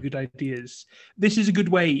play the good ideas. This is a good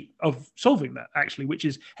way of solving that, actually, which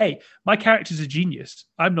is, hey, my character's a genius.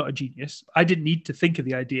 I'm not a genius. I didn't need to think of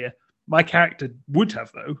the idea. My character would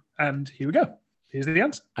have, though, and here we go. Here's the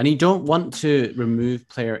answer. And you don't want to remove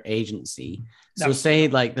player agency. So No. say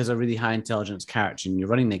like there's a really high intelligence character and you're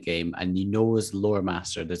running the game and you know as the lore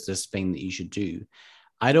master there's this thing that you should do.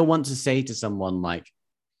 I don't want to say to someone like,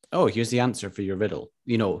 oh, here's the answer for your riddle.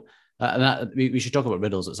 We should talk about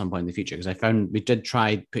riddles at some point in the future, because I found we did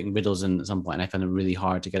try putting riddles in at some point and I found it really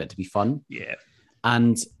hard to get it to be fun. Yeah.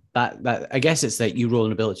 And that I guess it's like you roll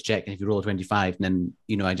an ability check, and if you roll a 25, and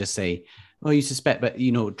then I just say, oh, you suspect, but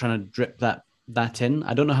trying to drip that in.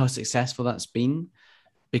 I don't know how successful that's been,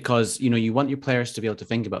 because you want your players to be able to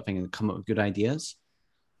think about things and come up with good ideas.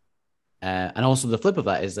 And also the flip of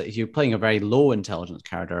that is that if you're playing a very low intelligence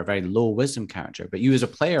character, a very low wisdom character, but you as a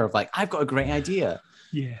player of like, I've got a great idea.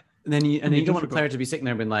 Yeah. And then you don't want the player to be sitting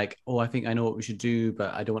there and being like, oh, I think I know what we should do,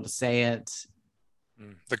 but I don't want to say it.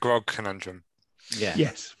 The grog conundrum. Yeah.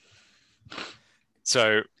 Yes.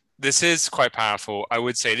 So this is quite powerful. I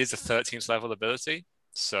would say it is a 13th level ability.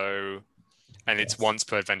 So, and it's once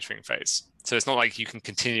per adventuring phase. So it's not like you can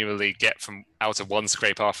continually get from out of one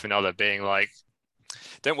scrape after another being like,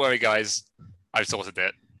 don't worry, guys, I've sorted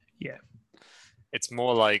it. Yeah. It's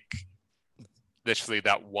more like literally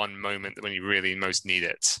that one moment that when you really most need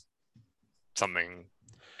it, something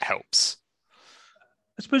helps.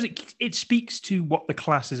 I suppose it speaks to what the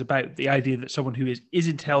class is about, the idea that someone who is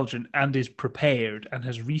intelligent and is prepared and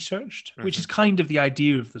has researched, which is kind of the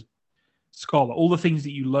idea of the scholar. All the things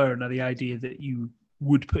that you learn are the idea that you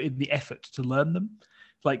would put in the effort to learn them,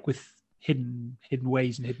 like with hidden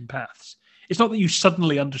ways and hidden paths. It's not that you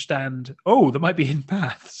suddenly understand, oh, there might be hidden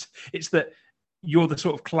paths. It's that you're the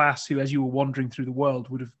sort of class who, as you were wandering through the world,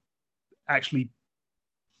 would have actually,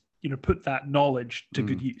 put that knowledge to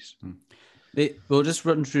good use. We'll just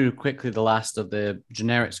run through quickly the last of the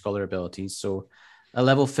generic scholar abilities. So at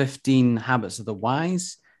level 15, Habits of the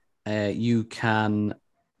Wise, you can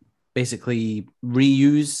basically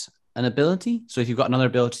reuse an ability. So if you've got another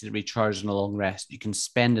ability to recharge in a long rest, you can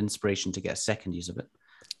spend inspiration to get a second use of it.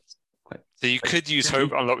 So you could use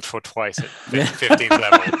Hope Unlocked for twice at 15th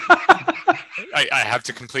level. I have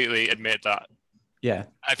to completely admit that. Yeah.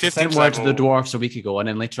 At 15th sent word to the dwarfs a week ago, and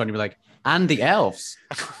then later on you were like, and the elves.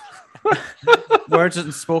 Words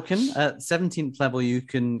unspoken. At 17th level, you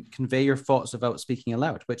can convey your thoughts without speaking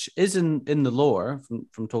aloud, which is in the lore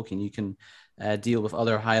from Tolkien. You can deal with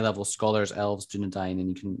other high-level scholars, elves, Dunedain,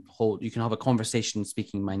 and you can have a conversation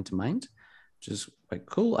speaking mind to mind, which is quite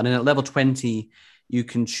cool. And then at level 20, you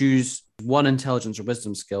can choose one intelligence or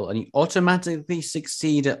wisdom skill, and you automatically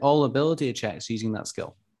succeed at all ability checks using that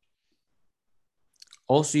skill.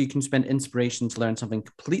 Also, you can spend inspiration to learn something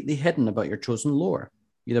completely hidden about your chosen lore,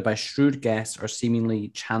 either by shrewd guess or seemingly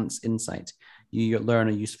chance insight. You learn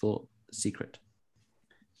a useful secret.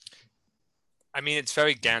 I mean, it's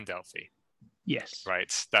very Gandalf-y. Yes.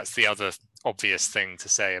 Right? That's the other obvious thing to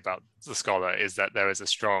say about the scholar, is that there is a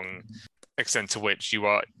strong extent to which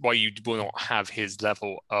while you will not have his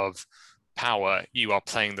level of power, you are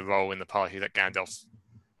playing the role in the party that Gandalf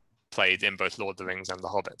played in both Lord of the Rings and The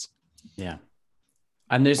Hobbit. Yeah.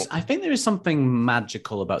 And I think there is something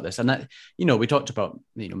magical about this. And that, we talked about,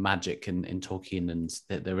 magic in Tolkien, and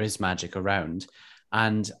that there is magic around.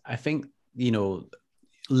 And I think,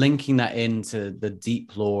 linking that into the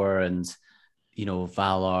deep lore and,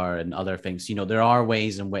 Valar and other things, there are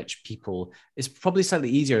ways in which it's probably slightly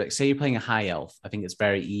easier. Like say you're playing a high elf, I think it's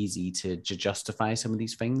very easy to justify some of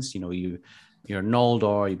these things. You're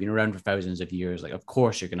Noldor, you've been around for thousands of years. Like, of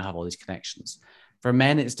course you're going to have all these connections. For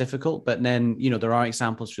men, it's difficult, but then, there are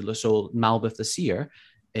examples. So Malbeth the Seer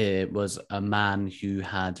was a man who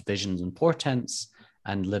had visions and portents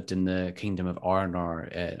and lived in the kingdom of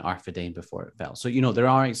Arnor in Arthedain before it fell. So, there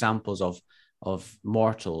are examples of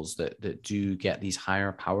mortals that do get these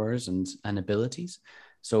higher powers and abilities.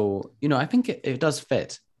 So, I think it does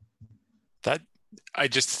fit. I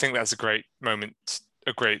just think that's a great moment,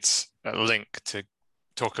 a great link to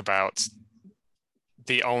talk about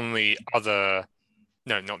the only other...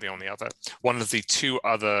 No, not the only other. One of the two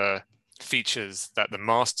other features that the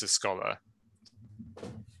Master Scholar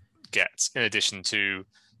gets, in addition to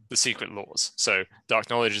the secret laws. So Dark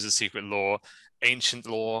Knowledge is a secret law. Ancient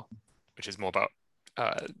Law, which is more about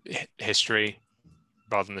history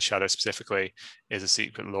rather than the Shadow specifically, is a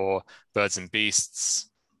secret law. Birds and Beasts,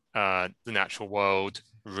 the Natural World,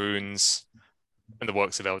 Runes, and the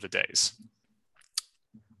Works of Elder Days,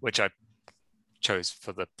 which I chose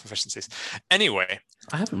for the proficiencies. Anyway,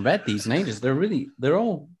 I haven't read these in ages. They're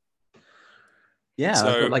all, yeah, so,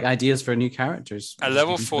 I've got like ideas for new characters. At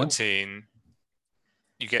level 14,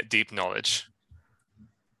 you get Deep Knowledge,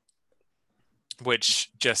 which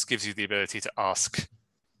just gives you the ability to ask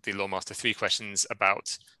the Lore Master 3 questions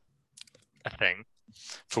about a thing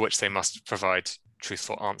for which they must provide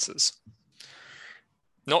truthful answers.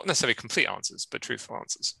 Not necessarily complete answers, but truthful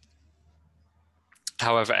answers.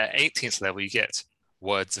 However, at 18th level, you get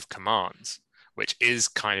words of command, which is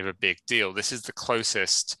kind of a big deal. This is the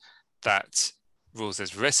closest that rules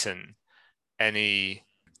is written. Any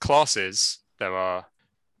classes, there are,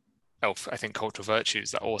 I think, cultural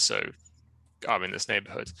virtues that also are in this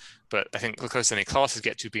neighborhood, but I think the closest any classes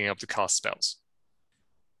get to being able to cast spells.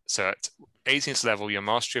 So at 18th level, your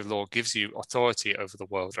mastery of law gives you authority over the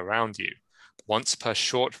world around you. Once per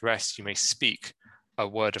short rest, you may speak a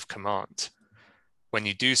word of command. When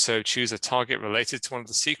you do so, choose a target related to one of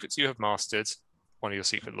the secrets you have mastered, one of your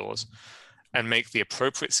secret laws, and make the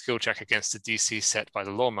appropriate skill check against the DC set by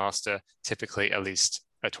the lawmaster, typically at least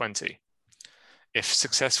a 20. If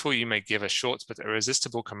successful, you may give a short but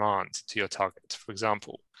irresistible command to your target. For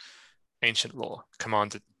example, ancient law,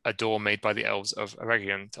 command a door made by the elves of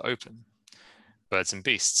Eregion to open. Birds and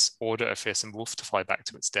beasts, order a fearsome wolf to fly back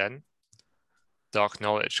to its den. Dark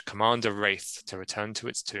knowledge, command a wraith to return to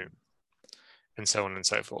its tomb. And so on and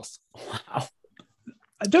so forth. Wow.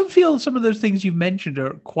 I don't feel some of those things you've mentioned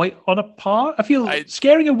are quite on a par. I feel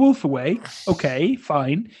scaring a wolf away, okay,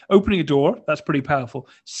 fine. Opening a door, that's pretty powerful.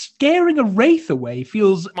 Scaring a wraith away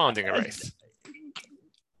feels... Commanding a wraith.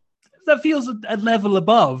 That feels a level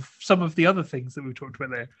above some of the other things that we've talked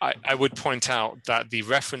about there. I would point out that the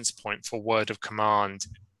reference point for word of command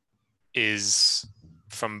is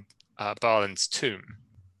from Barlin's tomb.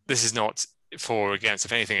 This is not for or against.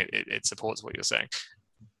 If anything, it supports what you're saying.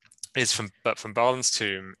 From Barlin's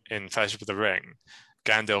tomb in Fellowship of the Ring,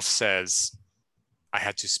 Gandalf says, I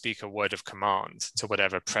had to speak a word of command to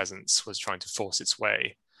whatever presence was trying to force its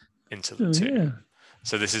way into the tomb. Yeah.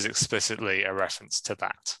 So this is explicitly a reference to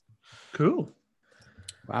that. Cool.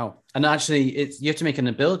 Wow. And actually, you have to make an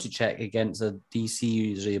ability check against a DC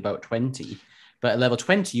usually about 20. But at level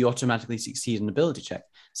 20, you automatically succeed an ability check.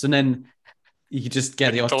 So then you just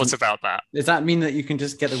get the... thoughts about that. Does that mean that you can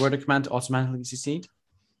just get the word of command to automatically succeed?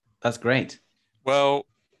 That's great. Well,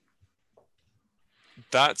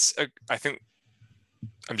 I think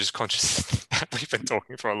I'm just conscious that we've been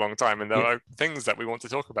talking for a long time, and there are things that we want to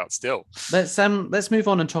talk about still. Let's move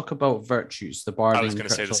on and talk about virtues. The Barding. I was going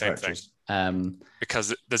to say the same thing.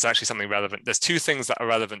 Because there's actually something relevant. There's two things that are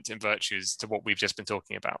relevant in virtues to what we've just been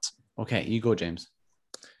talking about. Okay, you go, James.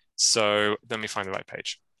 So let me find the right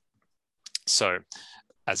page. So,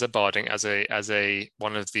 as a Barding, as a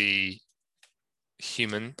one of the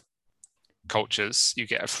human cultures, you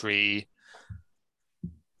get a free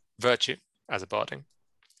virtue as a Barding.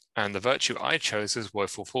 And the virtue I chose is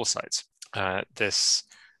Woeful Foresight. This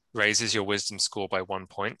raises your wisdom score by 1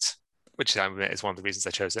 point, which is one of the reasons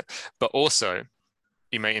I chose it. But also,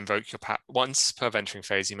 you may invoke your power once per venturing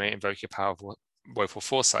phase. You may invoke your power of Woeful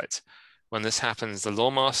Foresight. When this happens, the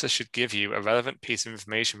Lawmaster should give you a relevant piece of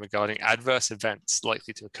information regarding adverse events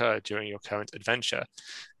likely to occur during your current adventure.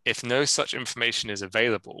 If no such information is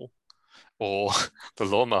available, or the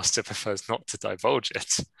Lawmaster prefers not to divulge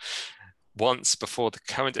it, once before the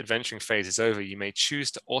current adventuring phase is over, you may choose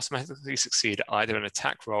to automatically succeed either an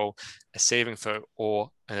attack roll, a saving throw, or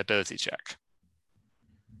an ability check.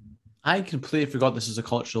 I completely forgot this was a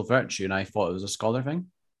cultural virtue, and I thought it was a scholar thing.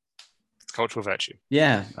 Cultural virtue.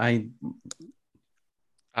 Yeah,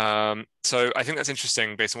 So I think that's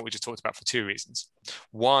interesting based on what we just talked about for two reasons.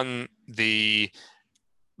 One, the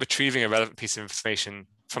retrieving a relevant piece of information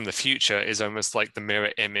from the future is almost like the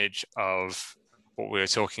mirror image of what we were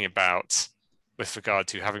talking about with regard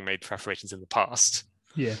to having made preparations in the past.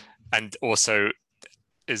 Yeah. And also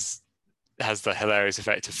has the hilarious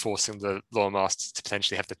effect of forcing the Lawmaster to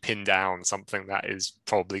potentially have to pin down something that is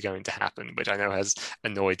probably going to happen, which I know has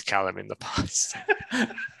annoyed Callum in the past.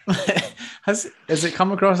 Has it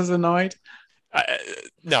come across as annoyed?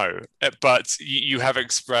 No, but you have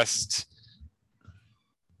expressed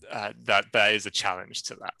that there is a challenge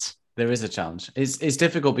to that. There is a challenge. It's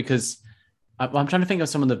difficult because I'm trying to think of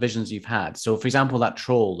some of the visions you've had. So, for example, that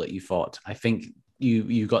troll that you fought, I think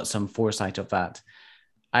you got some foresight of that.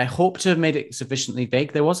 I hope to have made it sufficiently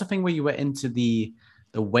vague. There was a thing where you went into the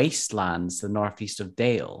wastelands, the northeast of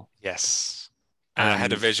Dale. Yes. And I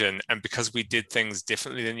had a vision, and because we did things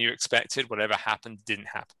differently than you expected, whatever happened didn't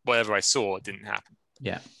happen. Whatever I saw didn't happen.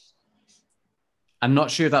 Yeah. I'm not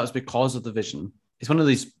sure if that was because of the vision. It's one of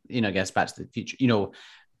these, I guess, back to the future,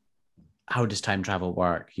 how does time travel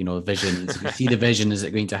work? Visions. If you see the vision, is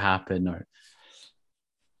it going to happen? Or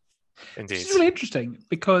Indeed. It's really interesting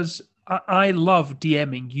because I love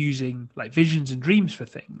DMing using like visions and dreams for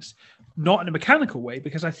things, not in a mechanical way,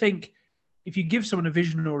 because I think if you give someone a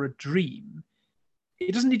vision or a dream,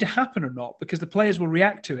 it doesn't need to happen or not, because the players will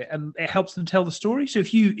react to it and it helps them tell the story. So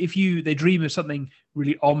if they dream of something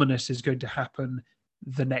really ominous is going to happen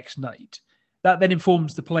the next night, that then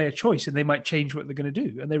informs the player choice, and they might change what they're going to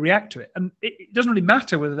do and they react to it. And it doesn't really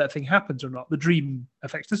matter whether that thing happens or not. The dream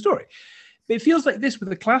affects the story. But it feels like this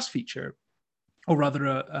with a class feature, or rather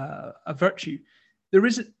a virtue.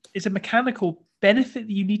 It's a mechanical benefit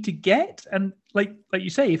that you need to get. And like you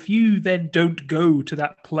say, if you then don't go to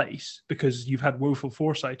that place because you've had woeful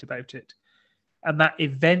foresight about it, and that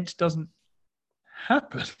event doesn't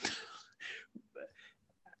happen,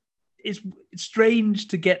 it's strange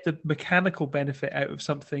to get the mechanical benefit out of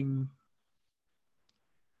something.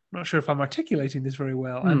 I'm not sure if I'm articulating this very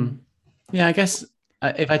well. Yeah, I guess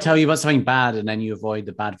if I tell you about something bad and then you avoid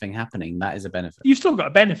the bad thing happening, that is a benefit. You've still got a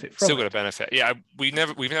benefit from it. Still got a benefit. Yeah, we've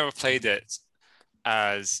never played it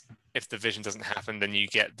as if the vision doesn't happen, then you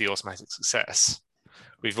get the automatic success.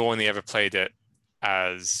 We've only ever played it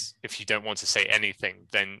as if you don't want to say anything,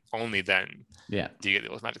 then only then do you get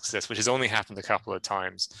the automatic success, which has only happened a couple of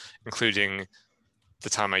times, including the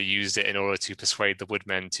time I used it in order to persuade the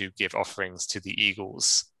woodmen to give offerings to the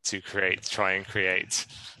eagles to try and create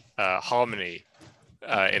harmony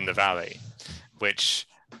in the valley, which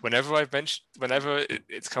whenever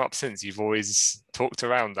it's come up since, you've always talked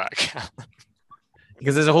around that.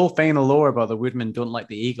 Because there's a whole final lore about the woodmen don't like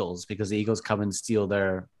the eagles because the eagles come and steal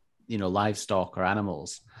their, livestock or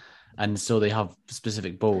animals, and so they have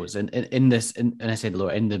specific bows. And in I say the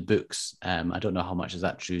lore in the books, I don't know how much is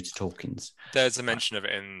that true to Tolkien's. There's a mention of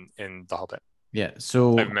it in The Hobbit. Yeah,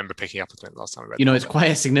 so I remember picking up on it last time I read. It's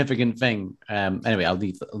quite a significant thing. Anyway, I'll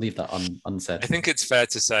leave that unsaid. I think it's fair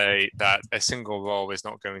to say that a single role is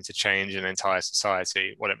not going to change an entire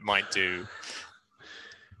society. What it might do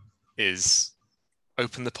is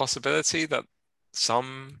open the possibility that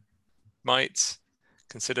some might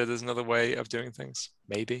consider there's another way of doing things,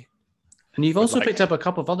 maybe. And you've also picked up a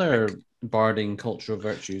couple of other barding cultural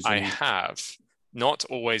virtues. I have, not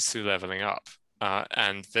always through leveling up,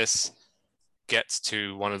 and this gets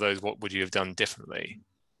to one of those "what would you have done differently"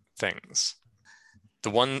 things.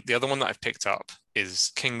 The other one that I've picked up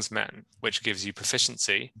is King's Men, which gives you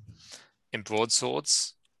proficiency in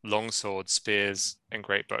broadswords, longswords, spears, and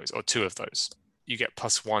great bows, or two of those. You get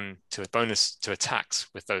 +1 to a bonus to attacks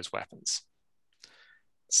with those weapons.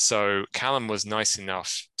 So Callum was nice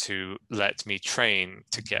enough to let me train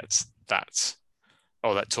to get that,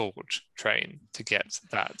 or let Torwald train to get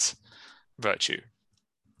that virtue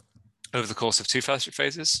over the course of 2 fellowship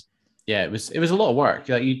phases. Yeah, it was a lot of work.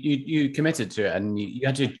 Like you committed to it, and you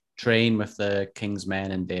had to train with the King's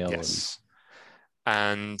Men and Dale. Yes,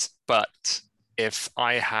 but if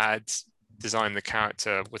I had designed the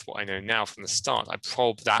character with what I know now from the start,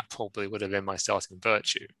 that probably would have been my starting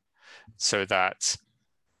virtue, so that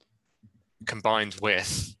combined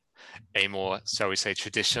with a more, shall we say,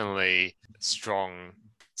 traditionally strong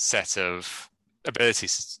set of ability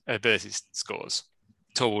scores,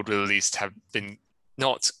 Torwald will at least have been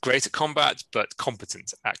not great at combat, but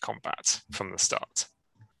competent at combat from the start.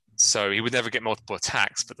 So he would never get multiple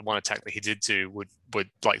attacks, but the one attack that he did do would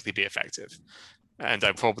likely be effective. And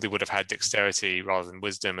I probably would have had dexterity rather than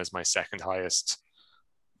wisdom as my second highest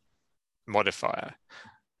modifier.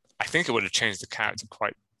 I think it would have changed the character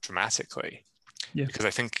quite dramatically, because I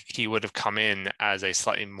think he would have come in as a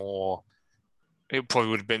slightly more, it probably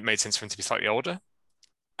would have made sense for him to be slightly older,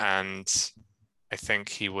 and I think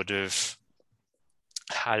he would have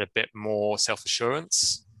had a bit more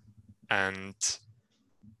self-assurance and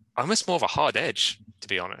almost more of a hard edge, to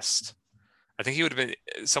be honest. I think he would have been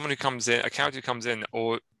a character who comes in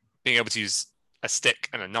or being able to use a stick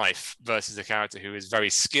and a knife versus a character who is very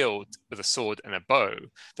skilled with a sword and a bow.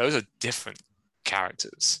 Those are different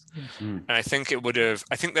characters. And I think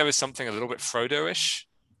there was something a little bit Frodo-ish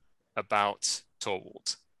about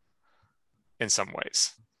Torwald in some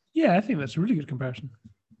ways. Yeah, I think that's a really good comparison.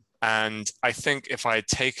 And I think if I had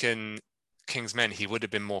taken King's Men, he would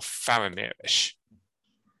have been more Faramir-ish,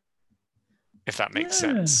 if that makes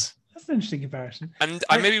sense. That's an interesting comparison. And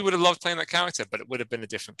I maybe would have loved playing that character, but it would have been a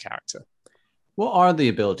different character. What are the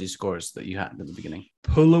ability scores that you had at the beginning?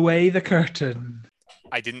 Pull away the curtain.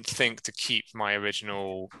 I didn't think to keep my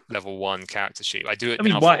original level 1 character sheet. I do it. I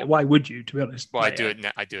mean, now why would you? To be honest, well, I do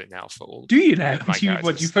it now for all. Do you now? My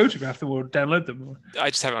Do you photograph them or download them? Or? I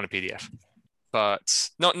just have it on a PDF, but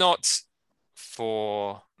not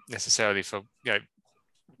for necessarily for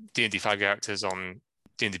D&D 5 characters on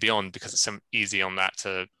D&D Beyond, because it's so easy on that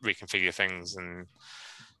to reconfigure things and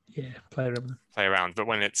play around. But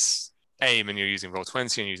when it's AIM and you're using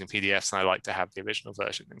Roll20 and using PDFs, and I like to have the original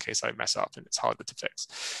version in case I mess up and it's harder to fix.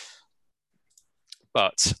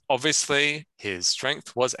 But obviously, his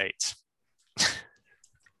strength was 8.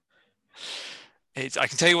 I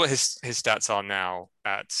can tell you what his stats are now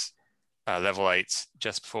at level 8,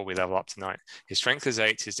 just before we level up to 9. His strength is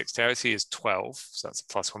 8, his dexterity is 12, so that's a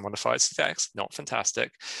 +1 modifier to dex, not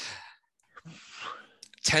fantastic.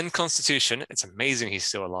 10 constitution, it's amazing he's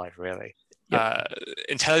still alive, really. Yep.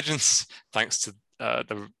 Intelligence, thanks to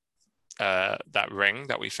that ring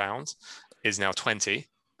that we found, is now 20.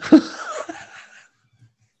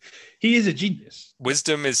 He is a genius.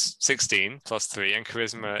 Wisdom is 16 +3, and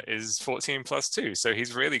charisma is 14 +2. So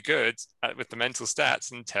he's really good with the mental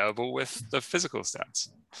stats and terrible with the physical stats.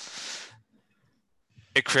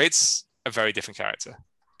 It creates a very different character.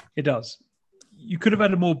 It does. You could have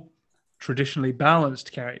had a more traditionally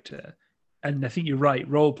balanced character, and I think you're right.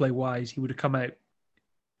 Roleplay wise, he would have come out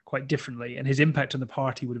quite differently, and his impact on the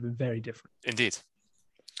party would have been very different. Indeed.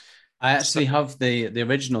 I actually have the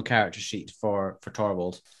original character sheet for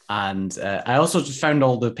Torwald, and I also just found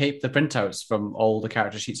all the printouts from all the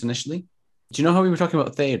character sheets initially. Do you know how we were talking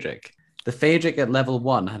about Theodric? The Theodric at level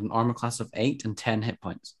 1 had an armor class of 8 and 10 hit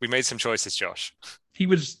points. We made some choices, Josh. He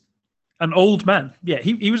was an old man. Yeah,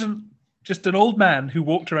 he was just an old man who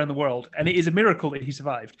walked around the world, and it is a miracle that he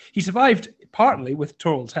survived. He survived partly with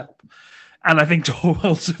Torwald's help. And I think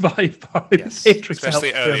Torwald survived partly with Theodric's help.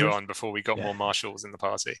 Especially earlier on, before we got more marshals in the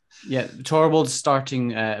party. Yeah, Torwald's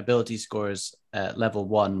starting ability scores level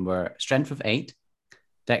 1 were strength of 8,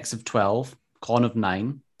 dex of 12, con of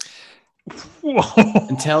 9, Whoa.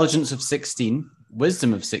 Intelligence of 16,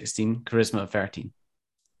 wisdom of 16, charisma of 13.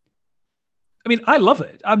 I mean, I love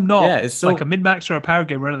it. I'm not like a min-max or a power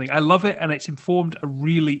game or anything. I love it, and it's informed a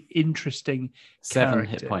really interesting 7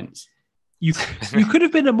 character. hit points. You could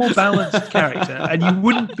have been a more balanced character, and you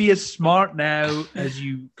wouldn't be as smart now as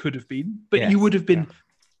you could have been, but you would have been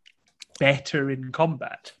better in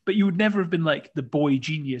combat. But you would never have been like the boy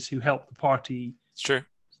genius who helped the party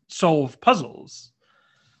solve puzzles.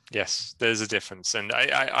 Yes, there's a difference. And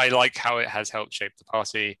I like how it has helped shape the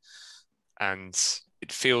party. And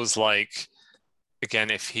it feels like, again,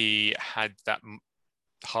 if he had that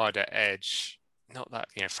harder edge, not that,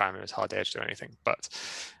 family was hard edged or anything, but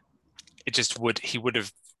it just he would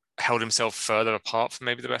have held himself further apart from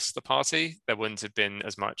maybe the rest of the party. There wouldn't have been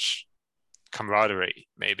as much camaraderie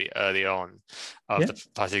maybe early on of the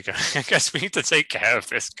party going, I guess we need to take care of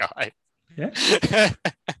this guy. Yeah.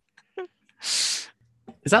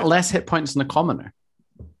 Is that less hit points than a commoner?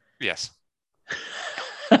 Yes.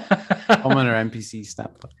 Commoner NPC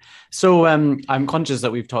stat. So I'm conscious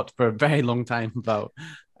that we've talked for a very long time about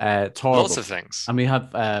Torwald. Lots of things. And we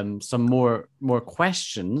have some more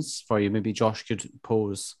questions for you. Maybe Josh could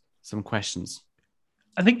pose some questions.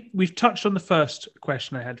 I think we've touched on the first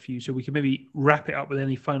question I had for you, so we can maybe wrap it up with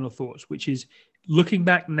any final thoughts, which is looking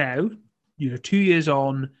back now, 2 years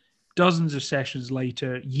on, dozens of sessions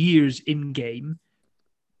later, years in game,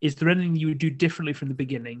 is there anything you would do differently from the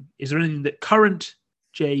beginning? Is there anything that current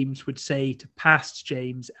James would say to past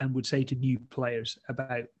James and would say to new players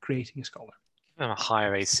about creating a scholar? Give them a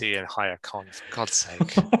higher AC and higher con, for God's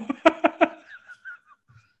sake.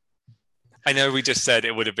 I know we just said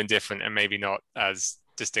it would have been different and maybe not as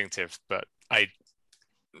distinctive, but I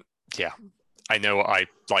know what I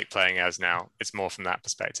like playing as now. It's more from that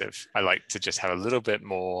perspective. I like to just have a little bit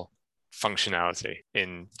more functionality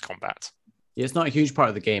in combat. Yeah, it's not a huge part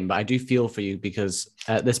of the game, but I do feel for you because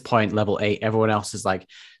at this point, level 8, everyone else is like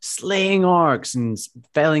slaying orcs and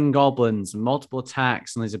felling goblins and multiple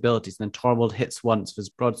attacks and these abilities. And then Torwald hits once with his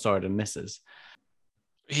broadsword and misses.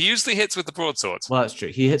 He usually hits with the broadsword. Well, that's true.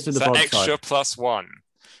 He hits with the broadsword. Extra +1.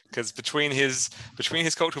 Because between his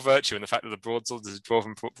cultural virtue and the fact that the broadsword is a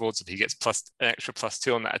dwarven broadsword, he gets an extra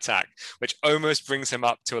 +2 on that attack, which almost brings him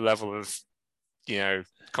up to a level of,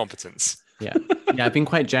 competence. Yeah, I've been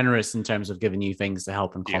quite generous in terms of giving you things to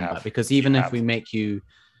help in combat because even if we make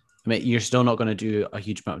you're still not going to do a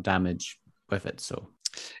huge amount of damage with it. So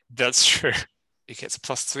that's true. He gets a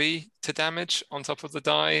 +3 to damage on top of the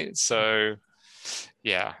die. So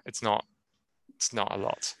yeah, it's not a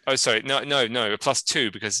lot. Oh, sorry, no, a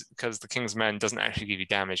 +2 because the King's Men doesn't actually give you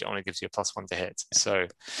damage; it only gives you a +1 to hit. So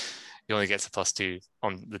he only gets a +2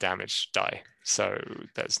 on the damage die. So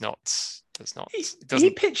he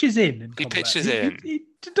pitches in. He pitches in. He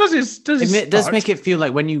does his. It does make it feel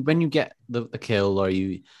like when you get the kill or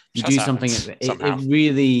you do something, it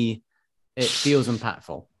really feels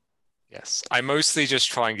impactful. Yes, I mostly just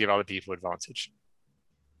try and give other people advantage.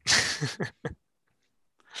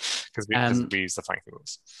 Because we use the flanking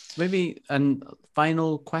rules. Maybe a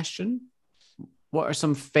final question. What are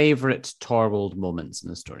some favorite Torwald moments in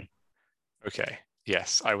the story? Okay.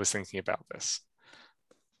 Yes, I was thinking about this.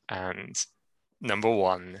 And number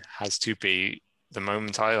one has to be the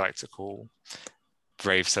moment I like to call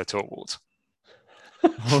Brave Sir Torwald.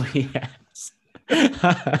 Oh, yes.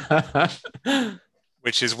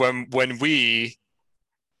 Which is when we,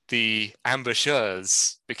 the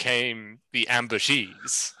ambushers, became the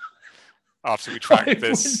ambushees after we tracked It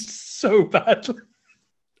went this. so badly.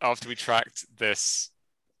 After we tracked this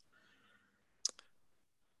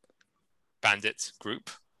bandit group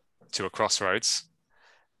to a crossroads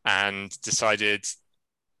and decided,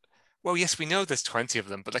 well, yes, we know there's 20 of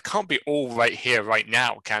them, but they can't be all right here right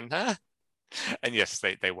now, can there? And yes,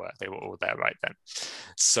 they were all there right then.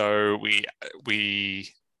 So we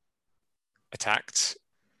attacked.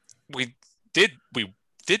 We did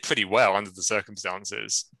pretty well under the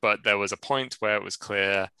circumstances, but there was a point where it was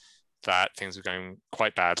clear that things were going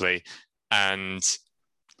quite badly, and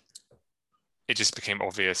it just became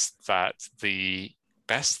obvious that the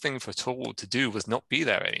best thing for Torwald to do was not be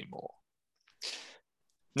there anymore.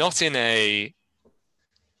 Not in a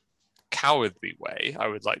cowardly way, I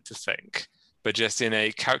would like to think, but just in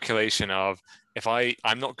a calculation of, if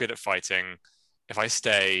I'm not good at fighting, if I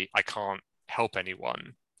stay, I can't help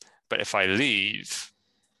anyone. But if I leave,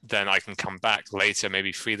 then I can come back later,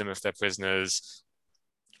 maybe free them if they're prisoners,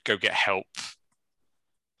 go get help,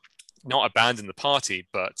 not abandon the party,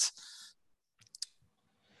 but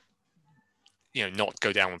not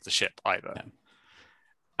go down with the ship either. Yeah.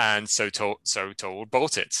 And so Torwald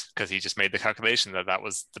bolted, because he just made the calculation that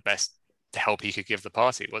was the best help he could give the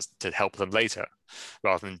party, was to help them later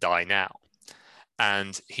rather than die now.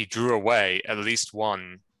 And he drew away at least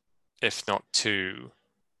one, if not two,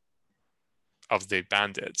 of the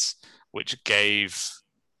bandits, which gave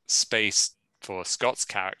space for Scott's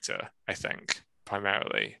character, I think,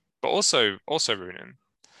 primarily, but also Runan.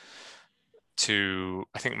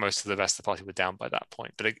 I think most of the rest of the party were down by that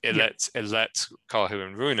point, but it let Karhu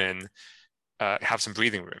and Runan have some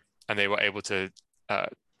breathing room, and they were able to.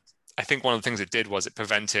 I think one of the things it did was it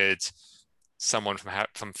prevented someone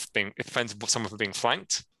from being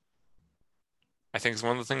flanked. I think it's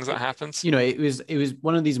one of the things that happened. It was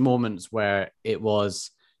one of these moments where it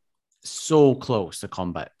was so close to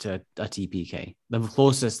combat, to a TPK, the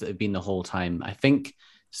closest that had been the whole time. I think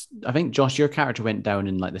Josh, your character went down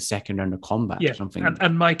in like the second round of combat or something.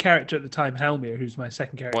 And my character at the time, Halmir, who's my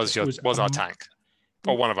second character, was our tank,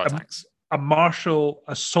 or one of our tanks. A marshal,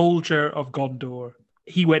 a soldier of Gondor.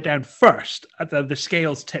 He went down first. The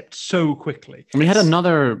scales tipped so quickly. And we had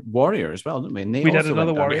another warrior as well, didn't we? We had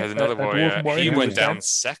another warrior. We had another warrior. He went down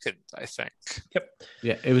second, I think. Yep.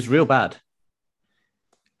 Yeah, it was real bad.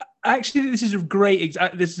 Actually, this is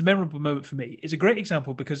a memorable moment for me. It's a great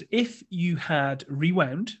example because if you had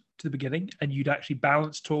rewound to the beginning and you'd actually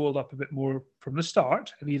balanced Torwald up a bit more from the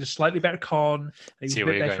start, and he had a slightly better con, and he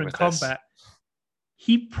was a bit better in combat,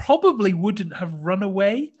 he probably wouldn't have run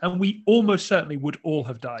away, and we almost certainly would all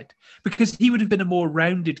have died, because he would have been a more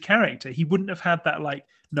rounded character. He wouldn't have had that,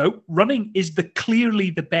 no, running is clearly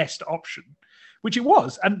the best option, which it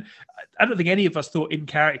was. And I don't think any of us thought in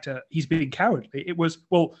character he's being cowardly. It was,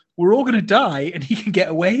 well, we're all going to die and he can get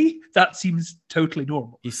away. That seems totally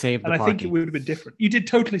normal. He saved the party. And I think it would have been different. You did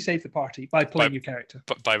totally save the party by playing your character.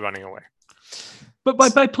 But by running away. But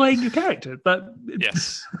by playing your character. But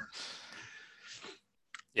yes.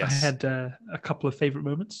 Yes. I had a couple of favorite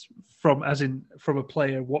moments from a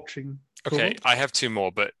player watching. Okay, I have two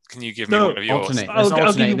more, but can you give me one of yours?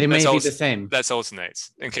 Alternate. They may be the same. Let's alternate,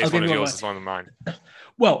 in case one of yours is one of mine.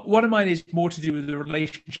 Well, one of mine is more to do with the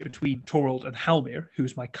relationship between Torwald and Halmir,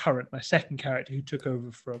 who's my second character who took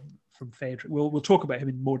over from Phaedra. We'll talk about him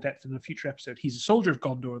in more depth in a future episode. He's a soldier of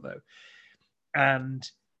Gondor, though. And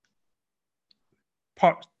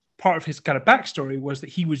part of his kind of backstory was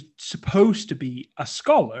that he was supposed to be a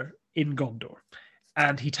scholar in Gondor.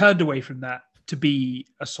 And he turned away from that to be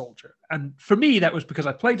a soldier. And for me, that was because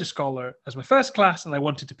I played a scholar as my first class and I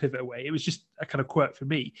wanted to pivot away. It was just a kind of quirk for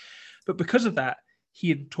me. But because of that,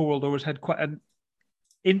 he and Torwald always had quite an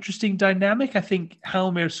interesting dynamic. I think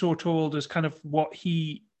Halmir saw Torwald as kind of what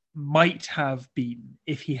he might have been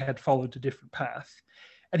if he had followed a different path.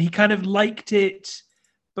 And he kind of liked it,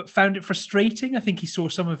 but found it frustrating. I think he saw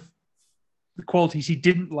some of the qualities he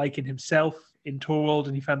didn't like in himself in Torwald,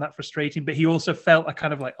 and he found that frustrating, but he also felt a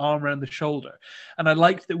kind of arm around the shoulder. And I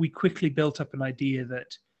liked that we quickly built up an idea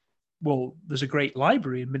that, well, there's a great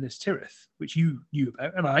library in Minas Tirith, which you knew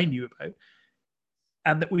about and I knew about,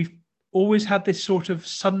 and that we've always had this sort of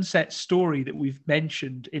sunset story that we've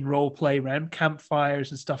mentioned in role play around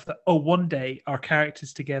campfires and stuff, that, one day our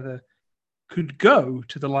characters together could go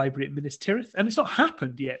to the library at Minas Tirith. And it's not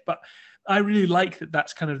happened yet, but I really like that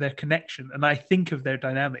that's kind of their connection. And I think of their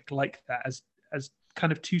dynamic like that, as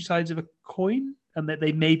kind of two sides of a coin, and that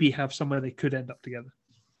they maybe have somewhere they could end up together.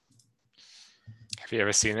 Have you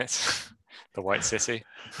ever seen it? The White City?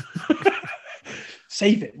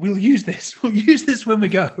 Save it. We'll use this. We'll use this when we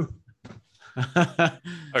go.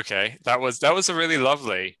 Okay, that was a really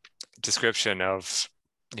lovely description of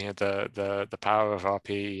the power of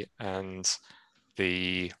RP and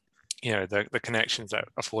the the connections that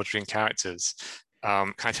are forged between characters.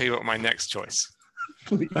 Can I tell you about my next choice?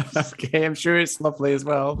 Please. Okay, I'm sure it's lovely as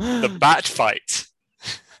well. The bat fight.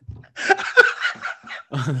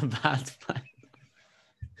 The bat fight.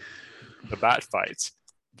 The bat fight.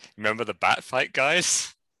 Remember the bat fight,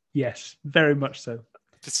 guys? Yes, very much so.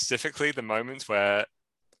 Specifically, the moment where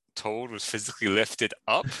Torwald was physically lifted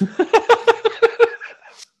up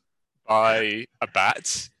by a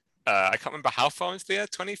bat. I can't remember how far into the air.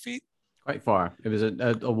 20 feet. Quite far. It was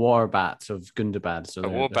a war bat of Gundabad. So A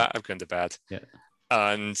war bat of Gundabad. Yeah.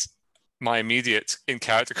 And my immediate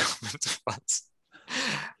in-character comment was,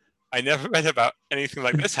 I never read about anything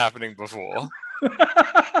like this happening before.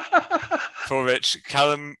 For which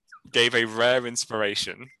Callum gave a rare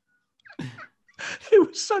inspiration. It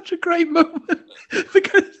was such a great moment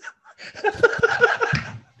because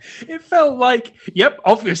it felt like, yep,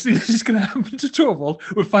 obviously this is going to happen to Torwald.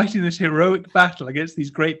 We're fighting this heroic battle against these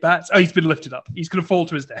great bats. Oh, he's been lifted up. He's going to fall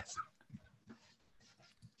to his death.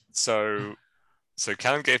 So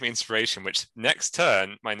Callum gave me inspiration, which my next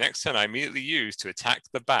turn, I immediately used to attack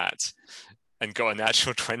the bat and got a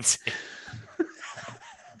natural 20.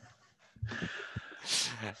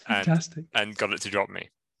 Fantastic. And got it to drop me.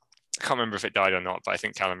 I can't remember if it died or not, but I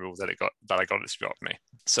think Callum ruled that I got it to drop me.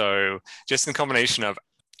 So just in combination of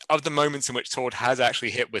the moments in which Torwald has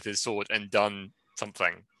actually hit with his sword and done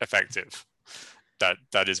something effective,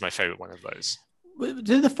 that is my favorite one of those.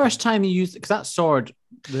 The first time you used, because that sword,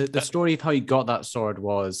 the story of how you got that sword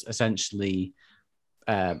was essentially,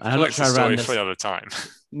 and I'm not trying to run this for another time.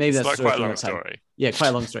 Maybe it's that's quite a long story. Yeah, quite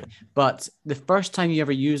a long story. But the first time you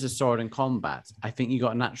ever used a sword in combat, I think you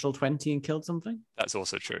got a natural 20 and killed something. That's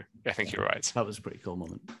also true. I think you're right. That was a pretty cool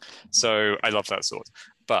moment. So I love that sword.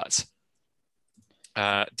 But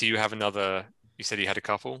do you have another? You said you had a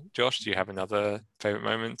couple, Josh. Do you have another favorite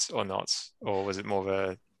moment or not? Or was it more of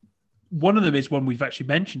a... One of them is one we've actually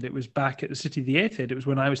mentioned. It was back at the City of the Aether. It was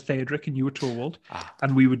when I was Theodric and you were Torwald,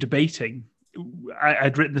 and we were debating.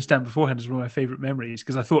 I'd written this down beforehand as one of my favourite memories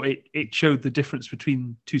because I thought it showed the difference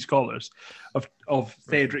between two scholars of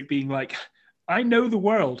Theodric being like, I know the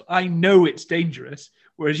world, I know it's dangerous,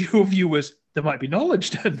 whereas your view was there might be knowledge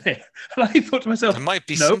down there. And I thought to myself, there might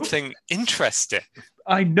be something interesting.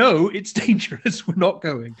 I know it's dangerous, we're not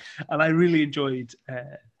going. And I really enjoyed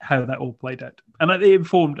how that all played out. And it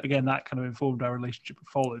informed our relationship that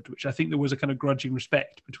followed, which I think there was a kind of grudging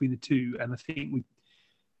respect between the two. And I think we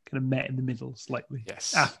kind of met in the middle slightly.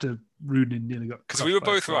 Yes. After Runin nearly got... Because we were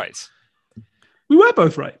both right. We were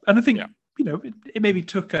both right. And I think, it maybe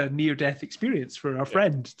took a near-death experience for our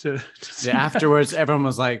friend to afterwards, everyone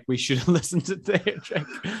was like, we should have listened to Theodric.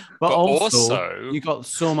 But also, you got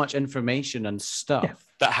so much information and stuff.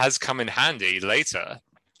 That has come in handy later.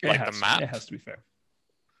 The map. It has to be fair.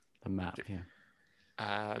 The map, yeah.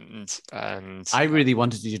 And I really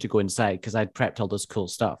wanted you to go inside because I'd prepped all this cool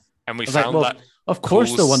stuff. And we found that... Of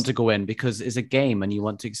course they'll want to go in because it's a game and you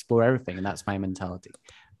want to explore everything, and that's my mentality.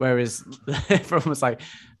 Whereas everyone was like,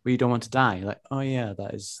 well, you don't want to die. Like, oh yeah,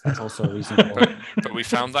 that's also a reason. But we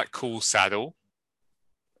found that cool saddle.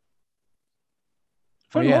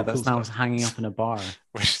 Oh yeah, that's now hanging up in a bar.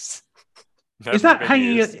 Is that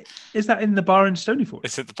hanging? Is that in the bar in Stonyford?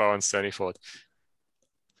 It's at the bar in Stonyford.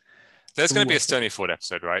 There's going to be a Stonyford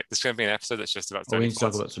episode, right? There's going to be an episode that's just about Stonyford. We need to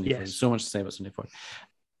talk about Stonyford. Yes. So much to say about Stonyford.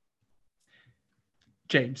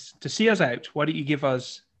 James, to see us out, why don't you give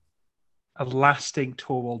us a lasting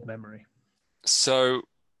Torwald memory? So,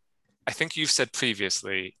 I think you've said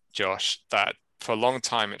previously, Josh, that for a long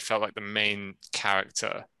time it felt like the main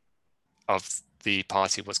character of the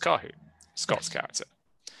party was Kahu, Scott's character.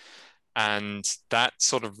 And that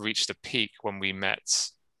sort of reached a peak when we met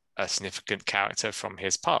a significant character from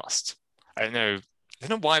his past. I don't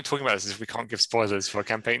know why I'm talking about this if we can't give spoilers for a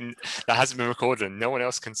campaign that hasn't been recorded and no one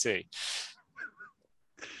else can see.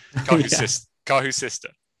 Kahu's sister.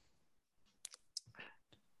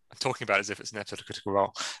 I'm talking about it as if it's an episode of Critical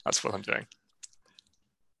Role. That's what I'm doing.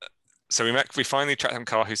 So we finally tracked down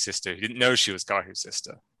Kahu's sister. Who didn't know she was Kahu's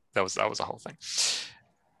sister. That was a whole thing.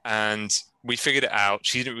 And we figured it out.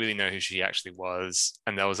 She didn't really know who she actually was.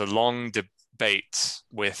 And there was a long debate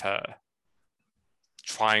with her,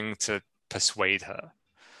 trying to persuade her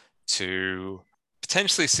to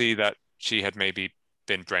potentially see that she had maybe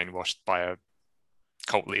been brainwashed by a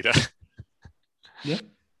cult leader. Yeah.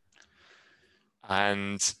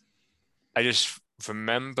 And I just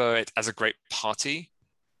remember it as a great party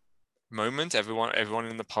moment. Everyone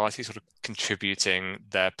in the party sort of contributing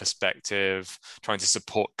their perspective, trying to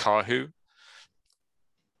support Kahu.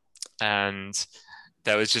 And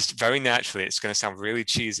there was just very naturally, it's going to sound really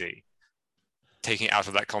cheesy, taking it out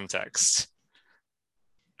of that context,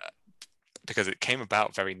 because it came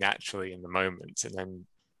about very naturally in the moment, and then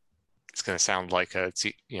it's going to sound like a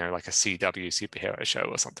CW superhero show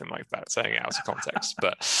or something like that, saying it out of context.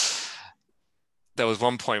 But there was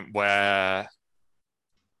one point where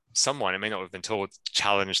someone, it may not have been told,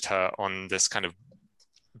 challenged her on this kind of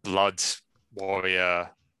blood warrior,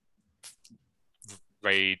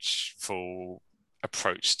 rageful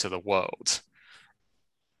approach to the world,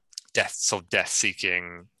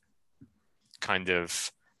 death-seeking kind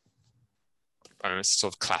of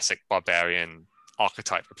sort of classic barbarian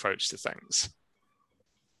archetype approach to things.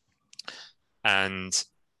 And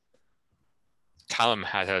Callum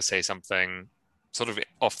had her say something sort of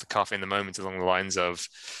off the cuff in the moment along the lines of,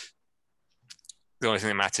 the only thing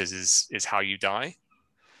that matters is how you die.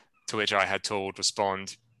 To which I had told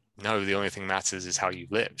respond, no, the only thing that matters is how you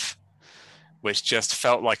live. Which just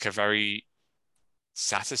felt like a very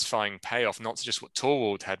satisfying payoff, not to just what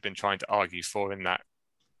Torwald had been trying to argue for in that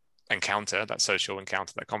encounter, that social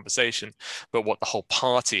encounter, that conversation, but what the whole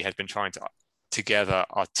party had been trying to together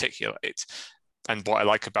articulate. And what I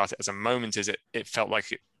like about it as a moment is it felt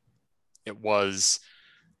like it was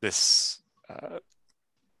this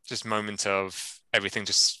just moment of everything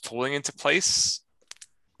just falling into place.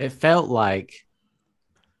 It felt like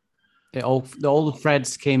all the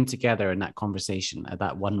threads came together in that conversation at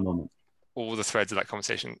that one moment. All the threads of that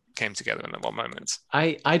conversation came together in that one moment.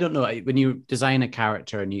 I don't know, when you design a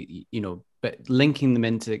character and you know, but linking them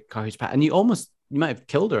into Kahu's path, and you might have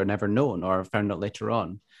killed her and never known, or found out later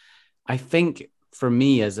on. I think for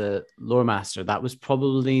me as a lore master, that was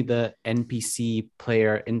probably the NPC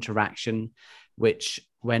player interaction, which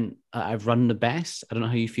I've run the best. I don't know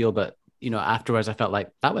how you feel, but afterwards I felt like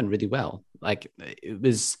that went really well. Like, it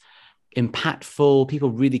was impactful.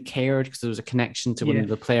 People really cared because there was a connection to one of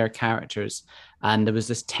the player characters, and there was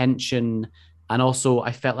this tension. And also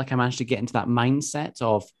I felt like I managed to get into that mindset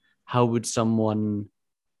of how would someone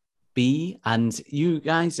be, and you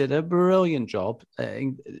guys did a brilliant job.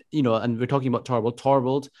 And we're talking about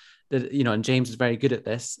Torwald, and James is very good at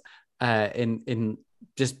this, in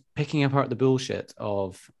just picking apart the bullshit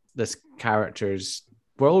of this character's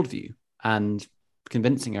worldview and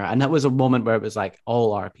convincing her. And that was a moment where it was like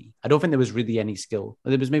all RP. I don't think there was really any skill.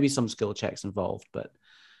 There was maybe some skill checks involved, but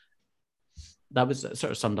that was sort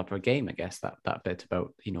of summed up her game, I guess, that bit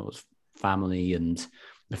about, family and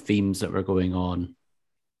the themes that were going on.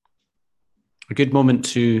 A good moment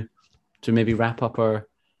to maybe wrap up our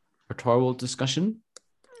Torwald discussion.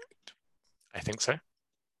 I think so.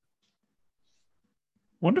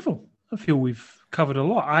 Wonderful. I feel we've covered a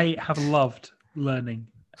lot. I have loved learning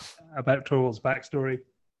about Torwald's backstory.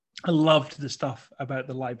 I loved the stuff about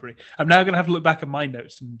the library. I'm now going to have to look back at my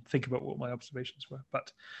notes and think about what my observations were.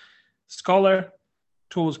 But Scholar,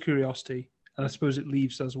 Torwald's curiosity, and I suppose it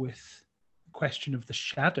leaves us with the question of the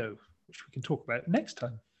shadow, which we can talk about next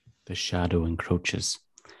time. The shadow encroaches.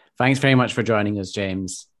 Thanks very much for joining us,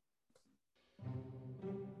 James.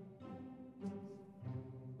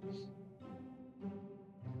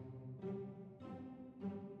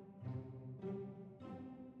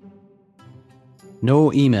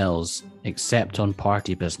 No emails except on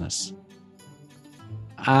party business.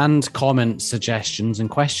 And comments, suggestions, and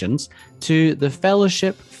questions to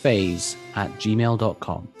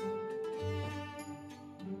thefellowshipphase@gmail.com.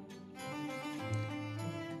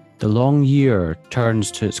 The long year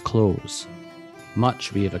turns to its close.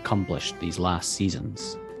 Much we have accomplished these last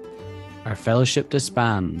seasons. Our fellowship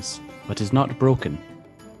disbands, but is not broken,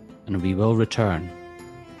 and we will return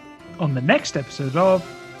on the next episode of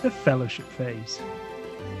The Fellowship Phase.